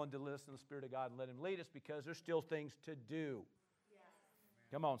be willing to listen to the Spirit of God and let Him lead us, because there's still things to do.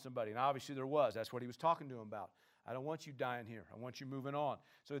 Come on, somebody. And obviously there was. That's what He was talking to him about. I don't want you dying here. I want you moving on.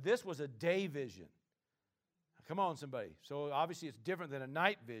 So this was a day vision. Come on, somebody. So obviously it's different than a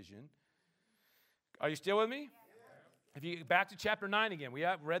night vision. Are you still with me? If you get back to chapter 9 again, we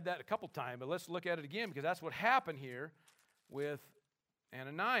have read that a couple times, but let's look at it again, because that's what happened here with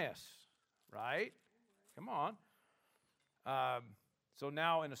Ananias, right? Come on. So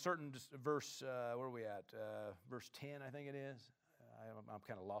now in a certain verse, where are we at? Verse 10, I think it is. I've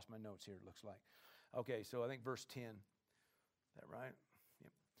kind of lost my notes here, it looks like. Okay, so I think verse 10. Is that right?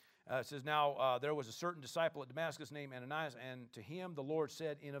 It says, now there was a certain disciple at Damascus named Ananias, and to him the Lord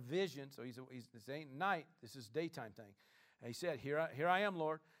said in a vision, so this ain't night, this is daytime thing. And he said, here I am,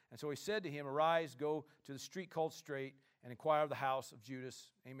 Lord. And so he said to him, arise, go to the street called Straight, and inquire of the house of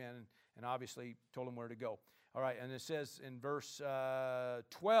Judas. Amen. And obviously told him where to go. All right, and it says in verse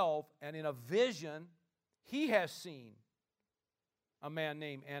 12, and in a vision he has seen a man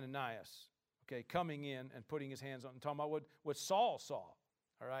named Ananias, okay, coming in and putting his hands on, and talking about what Saul saw.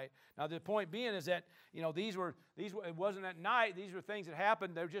 All right. Now the point being is that, you know, these it wasn't at night. These were things that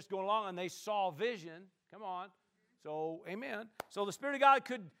happened. They were just going along and they saw vision. Come on. So, amen. So the Spirit of God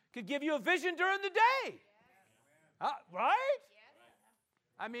could give you a vision during the day. Right?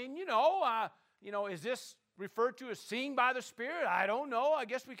 I mean, you know, is this referred to as seeing by the Spirit? I don't know. I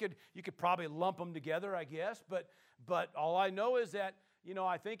guess you could probably lump them together, I guess. But all I know is that, you know,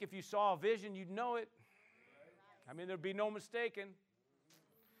 I think if you saw a vision, you'd know it. I mean, there'd be no mistaking.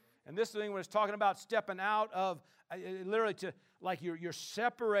 And this thing when it's talking about stepping out of, literally to, like you're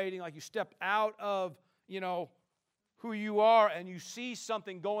separating, like you step out of, you know, who you are and you see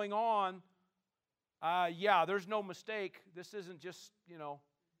something going on, yeah, there's no mistake. This isn't just, you know,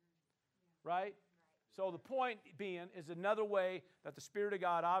 right? So the point being is another way that the Spirit of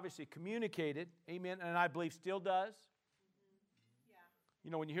God obviously communicated, amen, and I believe still does. Yeah. You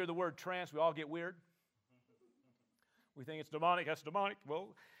know, when you hear the word trance, we all get weird. We think it's demonic, that's demonic.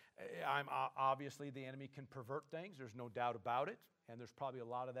 Well, obviously the enemy can pervert things. There's no doubt about it. And there's probably a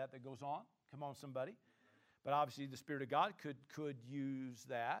lot of that goes on. Come on, somebody. But obviously the Spirit of God could use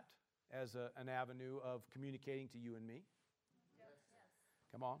that as an avenue of communicating to you and me. Yes.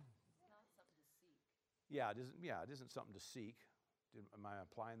 Come on. It's not something to seek. It isn't something to seek. Am I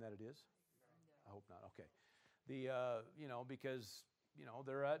implying that it is? No. I hope not. Okay. You know, because, you know,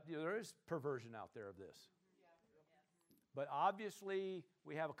 there is perversion out there of this. But obviously,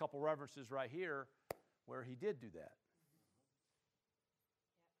 we have a couple references right here where he did do that.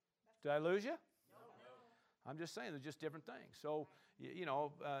 Did I lose you? No. I'm just saying, they're just different things. So, you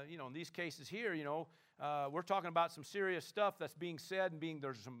know, in these cases here, you know, we're talking about some serious stuff that's being said and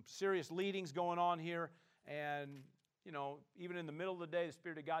there's some serious leadings going on here. And, you know, even in the middle of the day, the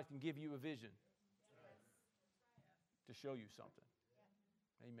Spirit of God can give you a vision to show you something.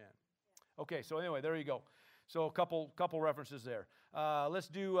 Amen. Okay, so anyway, there you go. So a couple references there. Let's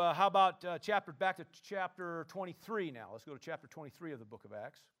do, how about back to chapter 23 now. Let's go to chapter 23 of the book of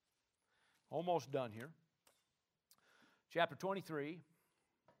Acts. Almost done here. Chapter 23.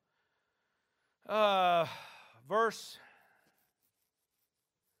 Verse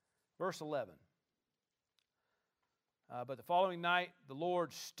 11. But the following night the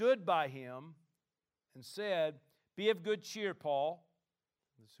Lord stood by him and said, be of good cheer, Paul.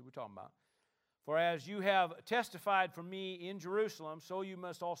 This is who we're talking about. For as you have testified for me in Jerusalem, so you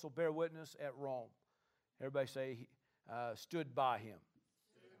must also bear witness at Rome. Everybody say, stood by him.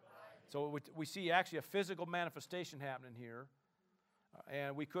 So we see actually a physical manifestation happening here.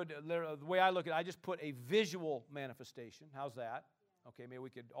 And we could, the way I look at it, I just put a visual manifestation. How's that? Okay, maybe we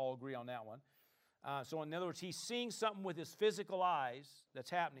could all agree on that one. So in other words, he's seeing something with his physical eyes that's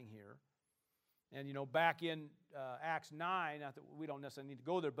happening here. And, back in Acts 9, not that we don't necessarily need to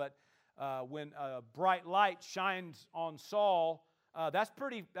go there, but when a bright light shines on Saul, that's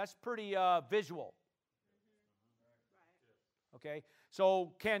pretty visual. Okay?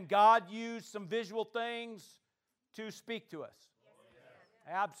 So can God use some visual things to speak to us?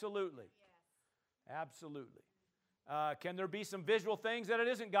 Absolutely. Absolutely. Can there be some visual things that it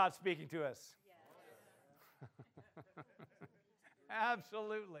isn't God speaking to us?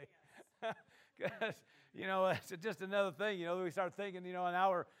 Absolutely. Because, it's just another thing. We start thinking, and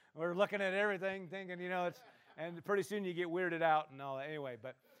now we're looking at everything, thinking, and pretty soon you get weirded out and all that. Anyway,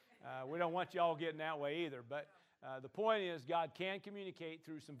 but we don't want y'all getting that way either. But the point is, God can communicate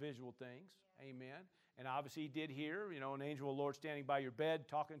through some visual things. Amen. And obviously, He did here. An angel of the Lord standing by your bed,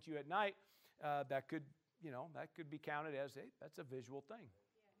 talking to you at night. That could be counted as that's a visual thing.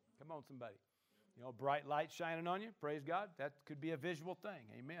 Come on, somebody. Bright light shining on you. Praise God. That could be a visual thing.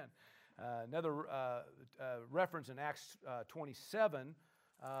 Amen. Another reference in Acts 27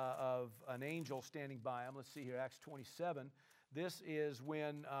 of an angel standing by him. Let's see here, Acts 27. This is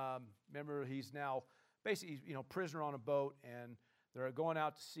when, remember, he's now basically, prisoner on a boat, and they're going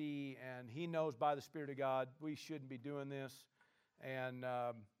out to sea, and he knows by the Spirit of God, we shouldn't be doing this. And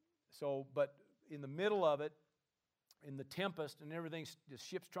but in the middle of it, in the tempest and everything, the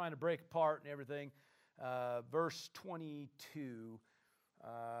ship's trying to break apart and everything, verse 22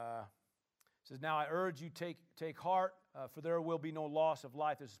 says, "Now I urge you, take heart, for there will be no loss of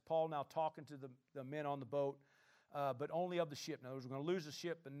life." This is Paul now talking to the men on the boat, but only of the ship. In other words, we're going to lose the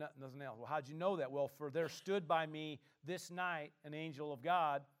ship and nothing else. Well, how'd you know that? Well, for there stood by me this night an angel of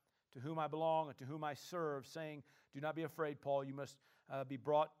God, to whom I belong and to whom I serve, saying, "Do not be afraid, Paul. You must be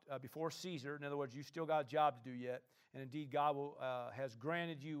brought before Caesar." In other words, you still got a job to do yet. And indeed, God has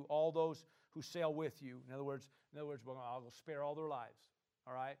granted you all those who sail with you. In other words, I'll spare all their lives.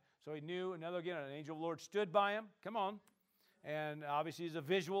 All right? So he knew, an angel of the Lord stood by him. Come on. And obviously it's a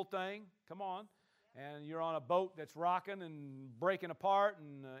visual thing. Come on. And you're on a boat that's rocking and breaking apart,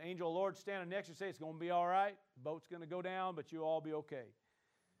 and the angel of the Lord standing next to you say, "It's going to be all right. The boat's going to go down, but you'll all be okay."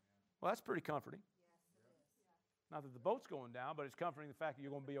 Well, that's pretty comforting. Not that the boat's going down, but it's comforting the fact that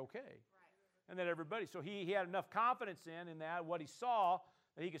you're going to be okay. And that everybody, so he had enough confidence in that, what he saw,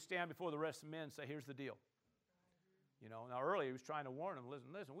 that he could stand before the rest of the men and say, "Here's the deal." Now earlier he was trying to warn them,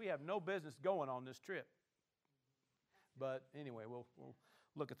 listen, we have no business going on this trip. But anyway, we'll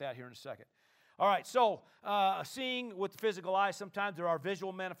look at that here in a second. All right, so seeing with the physical eye, sometimes there are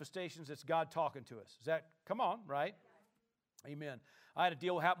visual manifestations. It's God talking to us. Is that, come on, right? Amen. I had a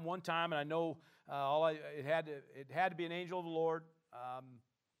deal happen one time, and I know it had to be an angel of the Lord.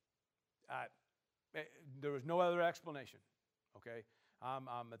 There was no other explanation. Okay,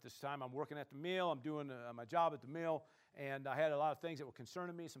 at this time I'm working at the mill. I'm doing my job at the mill, and I had a lot of things that were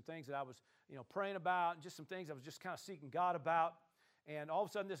concerning me, some things that I was praying about, and just some things I was just kind of seeking God about. And all of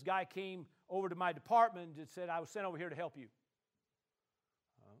a sudden, this guy came over to my department and said, "I was sent over here to help you."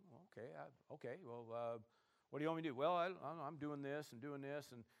 Okay. Well, what do you want me to do? Well, I'm doing this and doing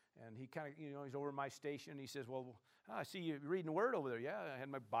this, and he kind of, he's over my station. He says, "Well, I see you reading the Word over there." "Yeah, I had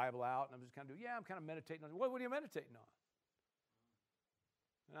my Bible out, and I'm just kind of doing, I'm kind of meditating on it." What are you meditating on?"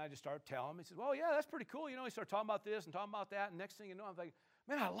 And I just started telling him. He says, "Well, yeah, that's pretty cool." He started talking about this and talking about that, and next thing you know, I'm like,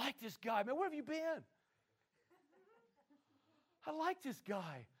 "Man, I like this guy. Man, where have you been? I like this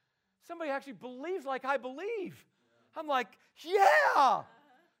guy. Somebody actually believes like I believe." I'm like, "Yeah."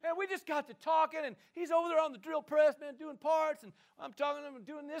 And we just got to talking, and he's over there on the drill press, man, doing parts, and I'm talking to him and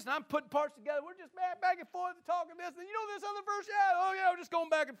doing this, and I'm putting parts together. We're just back and forth and talking this, and this other verse? Yeah, oh yeah, we're just going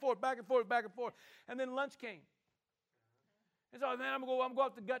back and forth. And then lunch came. And so, man, I'm going to go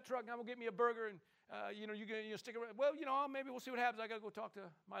out to the gut truck, and I'm going to get me a burger, and, you going to stick around. Well, maybe we'll see what happens. I got to go talk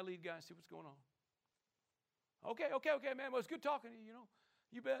to my lead guy and see what's going on. Okay, man. Well, it's good talking to you,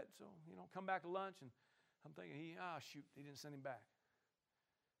 You bet. So, come back to lunch, and I'm thinking, shoot, he didn't send him back.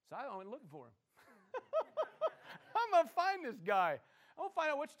 So I went looking for him. I'm going to find this guy. I'm going to find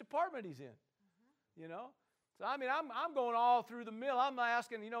out which department he's in, So, I'm going all through the mill. I'm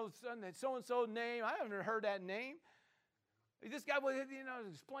asking, so-and-so name. I haven't heard that name. This guy was,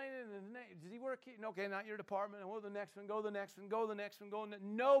 explaining the name. Does he work here? Okay, not your department. And go to the next one, go to the next one, go to the next one, go to the next.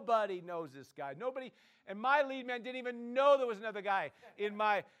 Nobody knows this guy. Nobody. And my lead man didn't even know there was another guy in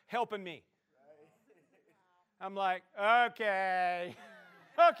my helping me. I'm like, okay.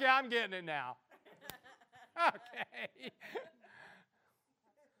 Okay, I'm getting it now. Okay.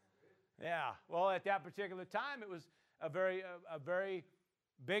 Yeah. Well, at that particular time, it was a very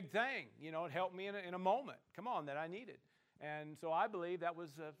big thing. It helped me in a moment. Come on, that I needed. And so I believe that was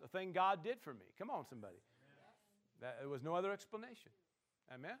a thing God did for me. Come on, somebody. There was no other explanation.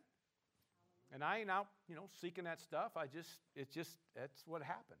 Amen? And I ain't out, seeking that stuff. That's what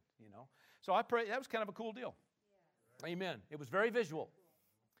happened, So I pray, that was kind of a cool deal. Yeah. Amen. It was very visual.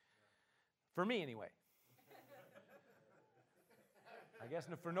 For me, anyway. I guess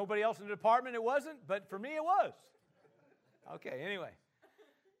for nobody else in the department it wasn't, but for me it was. Okay, anyway.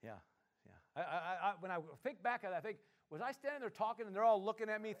 Yeah. When I think back at it, I think, was I standing there talking and they're all looking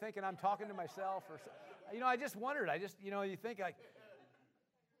at me thinking I'm talking to myself? Or I just wondered. You think like,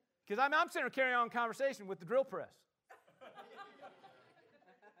 because I'm sitting there carrying on a conversation with the drill press.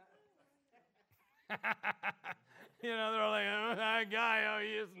 They're all like, oh, that guy,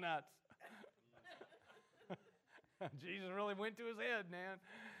 he is nuts. Jesus really went to his head, man.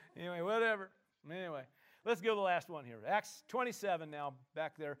 Anyway, whatever. Anyway, let's go to the last one here. Acts 27 now,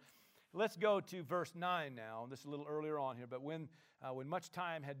 back there. Let's go to verse 9 now. This is a little earlier on here. But when much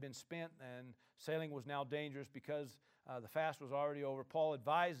time had been spent and sailing was now dangerous because the fast was already over, Paul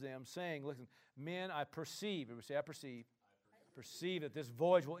advised them, saying, listen, men, I perceive. Everybody say, I perceive. I perceive that this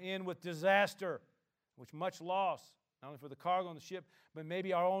voyage will end with disaster, which much loss, not only for the cargo on the ship, but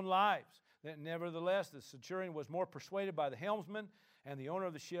maybe our own lives. That nevertheless, the centurion was more persuaded by the helmsman and the owner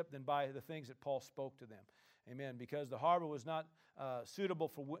of the ship than by the things that Paul spoke to them. Amen. Because the harbor was not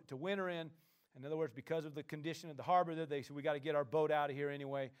suitable to winter in. In other words, because of the condition of the harbor, they said, we got to get our boat out of here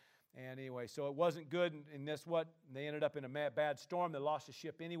anyway. And anyway, so it wasn't good. And that's what, they ended up in a bad storm. They lost the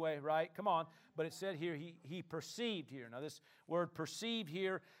ship anyway, right? Come on. But it said here, he perceived here. Now this word perceived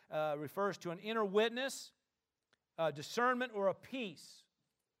here refers to an inner witness, a discernment, or a peace.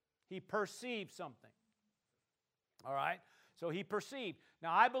 He perceived something. All right? So he perceived.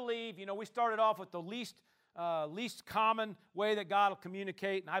 Now I believe, we started off with the least common way that God will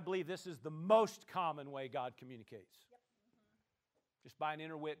communicate, and I believe this is the most common way God communicates. Yep. Just by an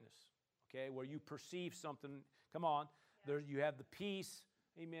inner witness, okay, where you perceive something. Come on. Yeah. There you have the peace,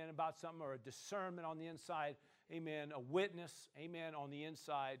 amen, about something, or a discernment on the inside, amen, a witness, amen, on the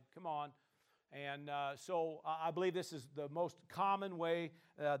inside. Come on. And so I believe this is the most common way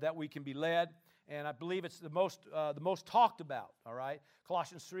that we can be led, and I believe it's the most talked about, all right?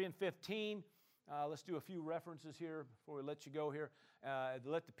 Colossians 3 and 15. Let's do a few references here before we let you go here.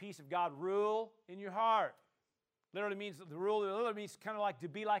 Let the peace of God rule in your heart. Literally means kind of like to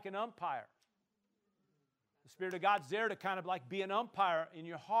be like an umpire. The Spirit of God's there to kind of like be an umpire in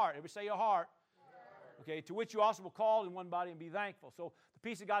your heart. Everybody say your heart. Okay, to which you also will call in one body and be thankful. So the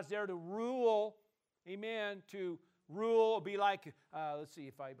peace of God's there to rule, amen, to rule, be like, let's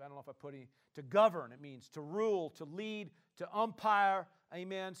see, I don't know if I put any, to govern, it means to rule, to lead, to umpire,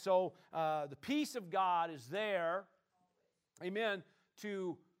 amen. So the peace of God is there, amen,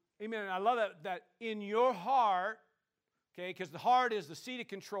 amen. And I love that in your heart, okay, because the heart is the seat of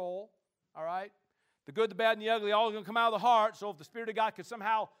control, all right? The good, the bad, and the ugly, all going to come out of the heart. So if the Spirit of God could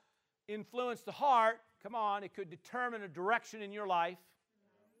somehow influence the heart, come on, it could determine a direction in your life.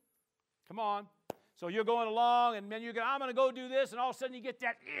 Come on. So you're going along, and then I'm going to go do this, and all of a sudden you get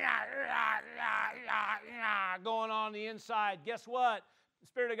that going on the inside. Guess what? The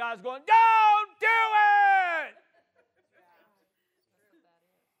Spirit of God is going, don't do it!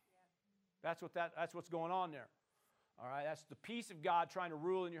 That's what's going on there. All right, that's the peace of God trying to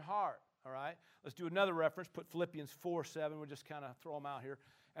rule in your heart. All right, let's do another reference. Put Philippians 4:7. We'll just kind of throw them out here.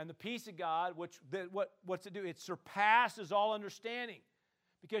 And the peace of God, what's it do? It surpasses all understanding.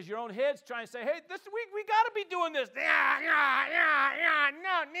 Because your own head's trying to say, hey, we got to be doing this. No,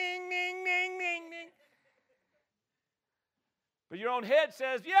 ding, ding, ding, ding, ding. But your own head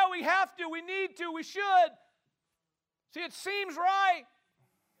says, yeah, we have to, we need to, we should. See, it seems right.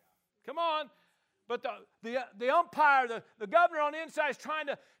 Come on. But the umpire, the governor on the inside is trying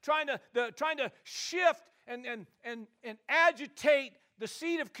to shift and agitate the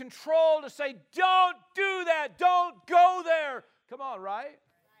seat of control to say, don't do that, don't go there. Come on, right?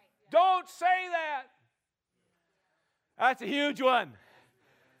 Don't say that. That's a huge one.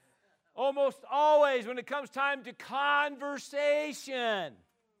 Almost always when it comes time to conversation,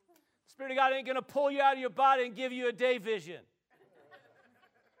 the Spirit of God ain't going to pull you out of your body and give you a day vision.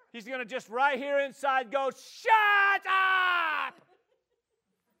 He's going to just right here inside go, shut up!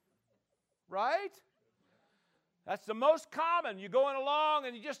 Right? That's the most common. You're going along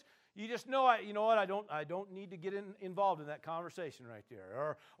and you just know, you know what, I don't need to get involved in that conversation right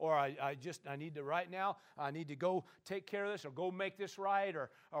there. Or I need to right now, I need to go take care of this or go make this right or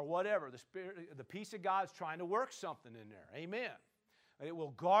whatever. The peace of God's trying to work something in there. Amen. It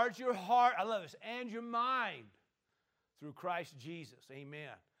will guard your heart, I love this, and your mind through Christ Jesus.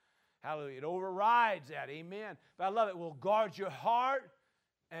 Amen. Hallelujah. It overrides that. Amen. But I love it. Will guard your heart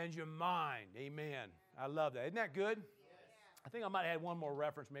and your mind. Amen. I love that. Isn't that good? I think I might have had one more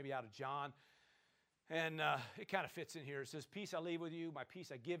reference maybe out of John. And it kind of fits in here. It says, peace I leave with you, my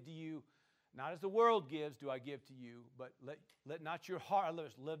peace I give to you. Not as the world gives do I give to you, but let not your heart,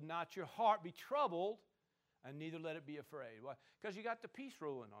 let not your heart be troubled, and neither let it be afraid. Why? Because you got the peace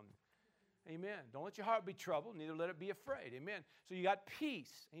ruling on you. Amen. Don't let your heart be troubled, neither let it be afraid. Amen. So you got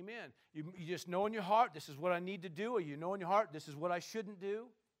peace. Amen. You just know in your heart, this is what I need to do, or you know in your heart, this is what I shouldn't do.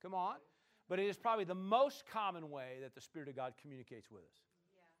 Come on. But it is probably the most common way that the Spirit of God communicates with us.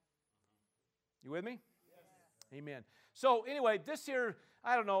 You with me? Yes. Amen. So anyway, this here,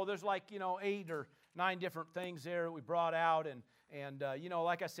 I don't know, there's like, 8 or 9 different things there that we brought out. And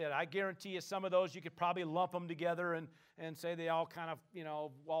like I said, I guarantee you some of those you could probably lump them together and say they all kind of,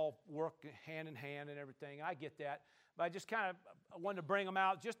 all work hand in hand and everything. I get that. But I just kind of wanted to bring them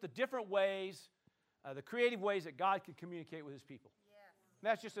out, just the different ways, the creative ways that God can communicate with His people. Yes.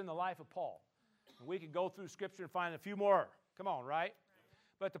 And that's just in the life of Paul. And we could go through Scripture and find a few more. Come on, right?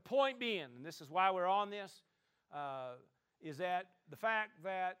 But the point being, and this is why we're on this, is that the fact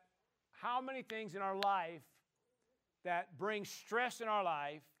that how many things in our life that bring stress in our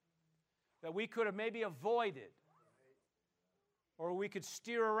life that we could have maybe avoided or we could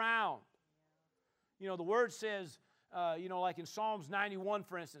steer around. The Word says, like in Psalms 91,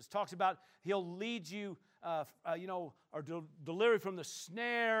 for instance, talks about He'll lead you, or deliver you from the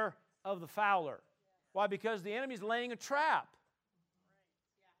snare of the fowler. Why? Because the enemy's laying a trap.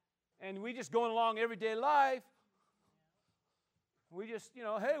 And we just going along everyday life. We just,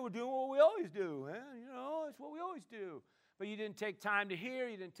 hey, we're doing what we always do. It's what we always do. But you didn't take time to hear.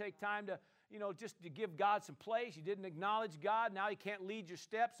 You didn't take time to, just to give God some place. You didn't acknowledge God. Now He can't lead your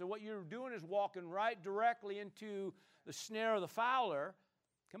steps. So what you're doing is walking right directly into the snare of the fowler.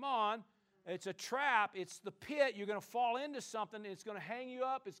 Come on. It's a trap. It's the pit. You're going to fall into something. It's going to hang you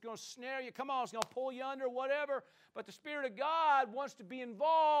up. It's going to snare you. Come on. It's going to pull you under, whatever. But the Spirit of God wants to be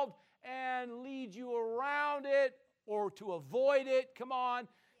involved and lead you around it or to avoid it. Come on.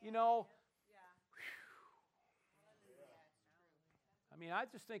 I mean, I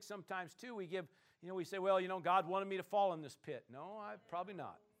just think sometimes, too, we give, we say, well, God wanted me to fall in this pit. No, probably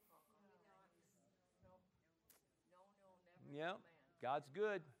not. Yeah, God's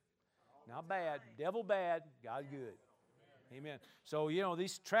good. Not bad. Devil bad. God good. Amen. So,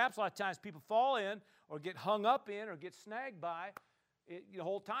 these traps, a lot of times people fall in or get hung up in or get snagged by. The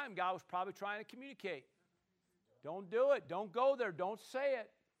whole time God was probably trying to communicate. Don't do it. Don't go there. Don't say it.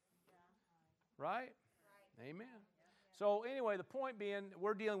 Right? Amen. So anyway, the point being,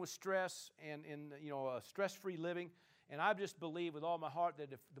 we're dealing with stress and stress-free living. And I just believe with all my heart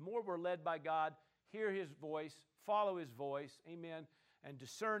that if the more we're led by God, hear His voice, follow His voice, amen, and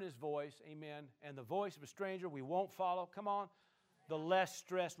discern His voice, amen, and the voice of a stranger we won't follow, come on, the less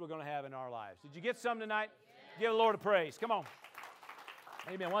stress we're going to have in our lives. Did you get some tonight? Yeah. Give the Lord a praise. Come on.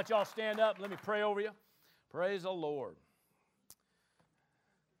 Amen. Why don't y'all stand up? Let me pray over you. Praise the Lord.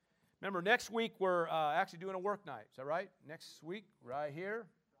 Remember, next week we're actually doing a work night. Is that right? Next week, right here.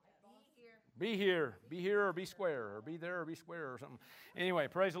 Be here. Be here or be square, or be there or be square or something. Anyway,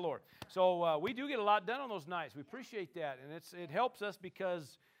 praise the Lord. So we do get a lot done on those nights. We appreciate that. And it helps us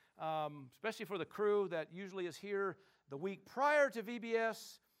because, especially for the crew that usually is here the week prior to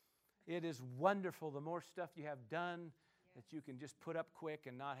VBS, it is wonderful. The more stuff you have done that you can just put up quick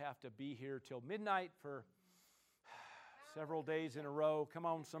and not have to be here till midnight for several days in a row. Come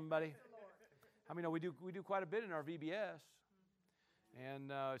on, somebody. I mean, we do quite a bit in our VBS.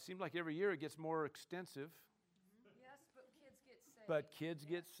 And it seems like every year it gets more extensive. Yes, but kids get saved. But kids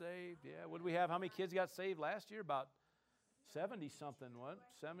get saved. Yeah. What do we have? How many kids got saved last year? About 70-something, what?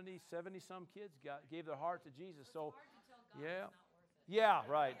 70-some kids gave their heart to Jesus. So, yeah. Yeah,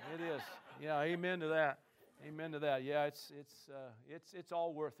 right. It is. Yeah, amen to that. Amen to that. Yeah, it's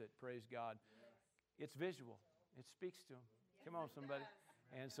all worth it, praise God. It's visual. It speaks to them. Come on, somebody.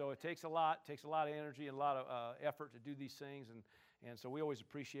 And so it takes a lot of energy and a lot of effort to do these things. And so we always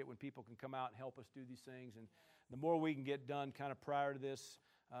appreciate when people can come out and help us do these things. And the more we can get done kind of prior to this,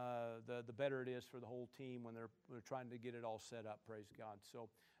 the better it is for the whole team when they're trying to get it all set up, praise God. So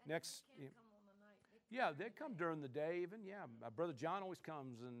and next... They can't come on the night. Yeah, they come during the day even. Yeah, my brother John always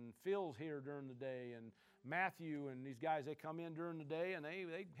comes, and Phil's here during the day, and Matthew and these guys, they come in during the day, and they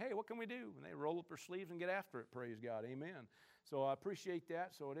hey, what can we do? And they roll up their sleeves and get after it, praise God, amen. So I appreciate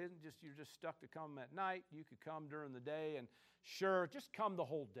that. So it isn't just you're just stuck to come at night. You could come during the day, and sure, just come the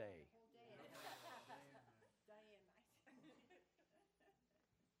whole day.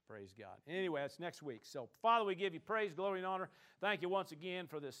 Praise God. Anyway, that's next week. So, Father, we give you praise, glory, and honor. Thank you once again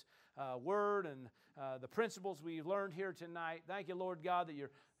for this word and the principles we've learned here tonight. Thank you, Lord God, that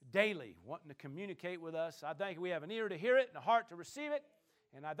you're daily wanting to communicate with us. I thank you we have an ear to hear it and a heart to receive it.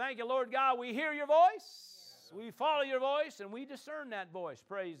 And I thank you, Lord God, we hear your voice, we follow your voice, and we discern that voice.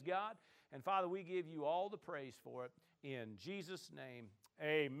 Praise God. And Father, we give you all the praise for it. In Jesus' name,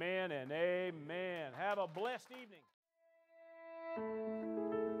 amen and amen. Have a blessed evening.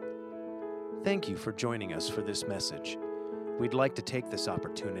 Thank you for joining us for this message. We'd like to take this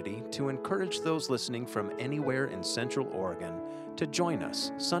opportunity to encourage those listening from anywhere in Central Oregon to join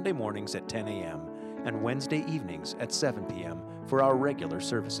us Sunday mornings at 10 a.m. and Wednesday evenings at 7 p.m. for our regular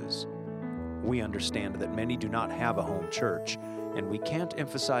services. We understand that many do not have a home church, and we can't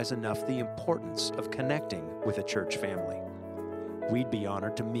emphasize enough the importance of connecting with a church family. We'd be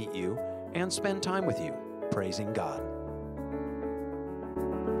honored to meet you and spend time with you, praising God.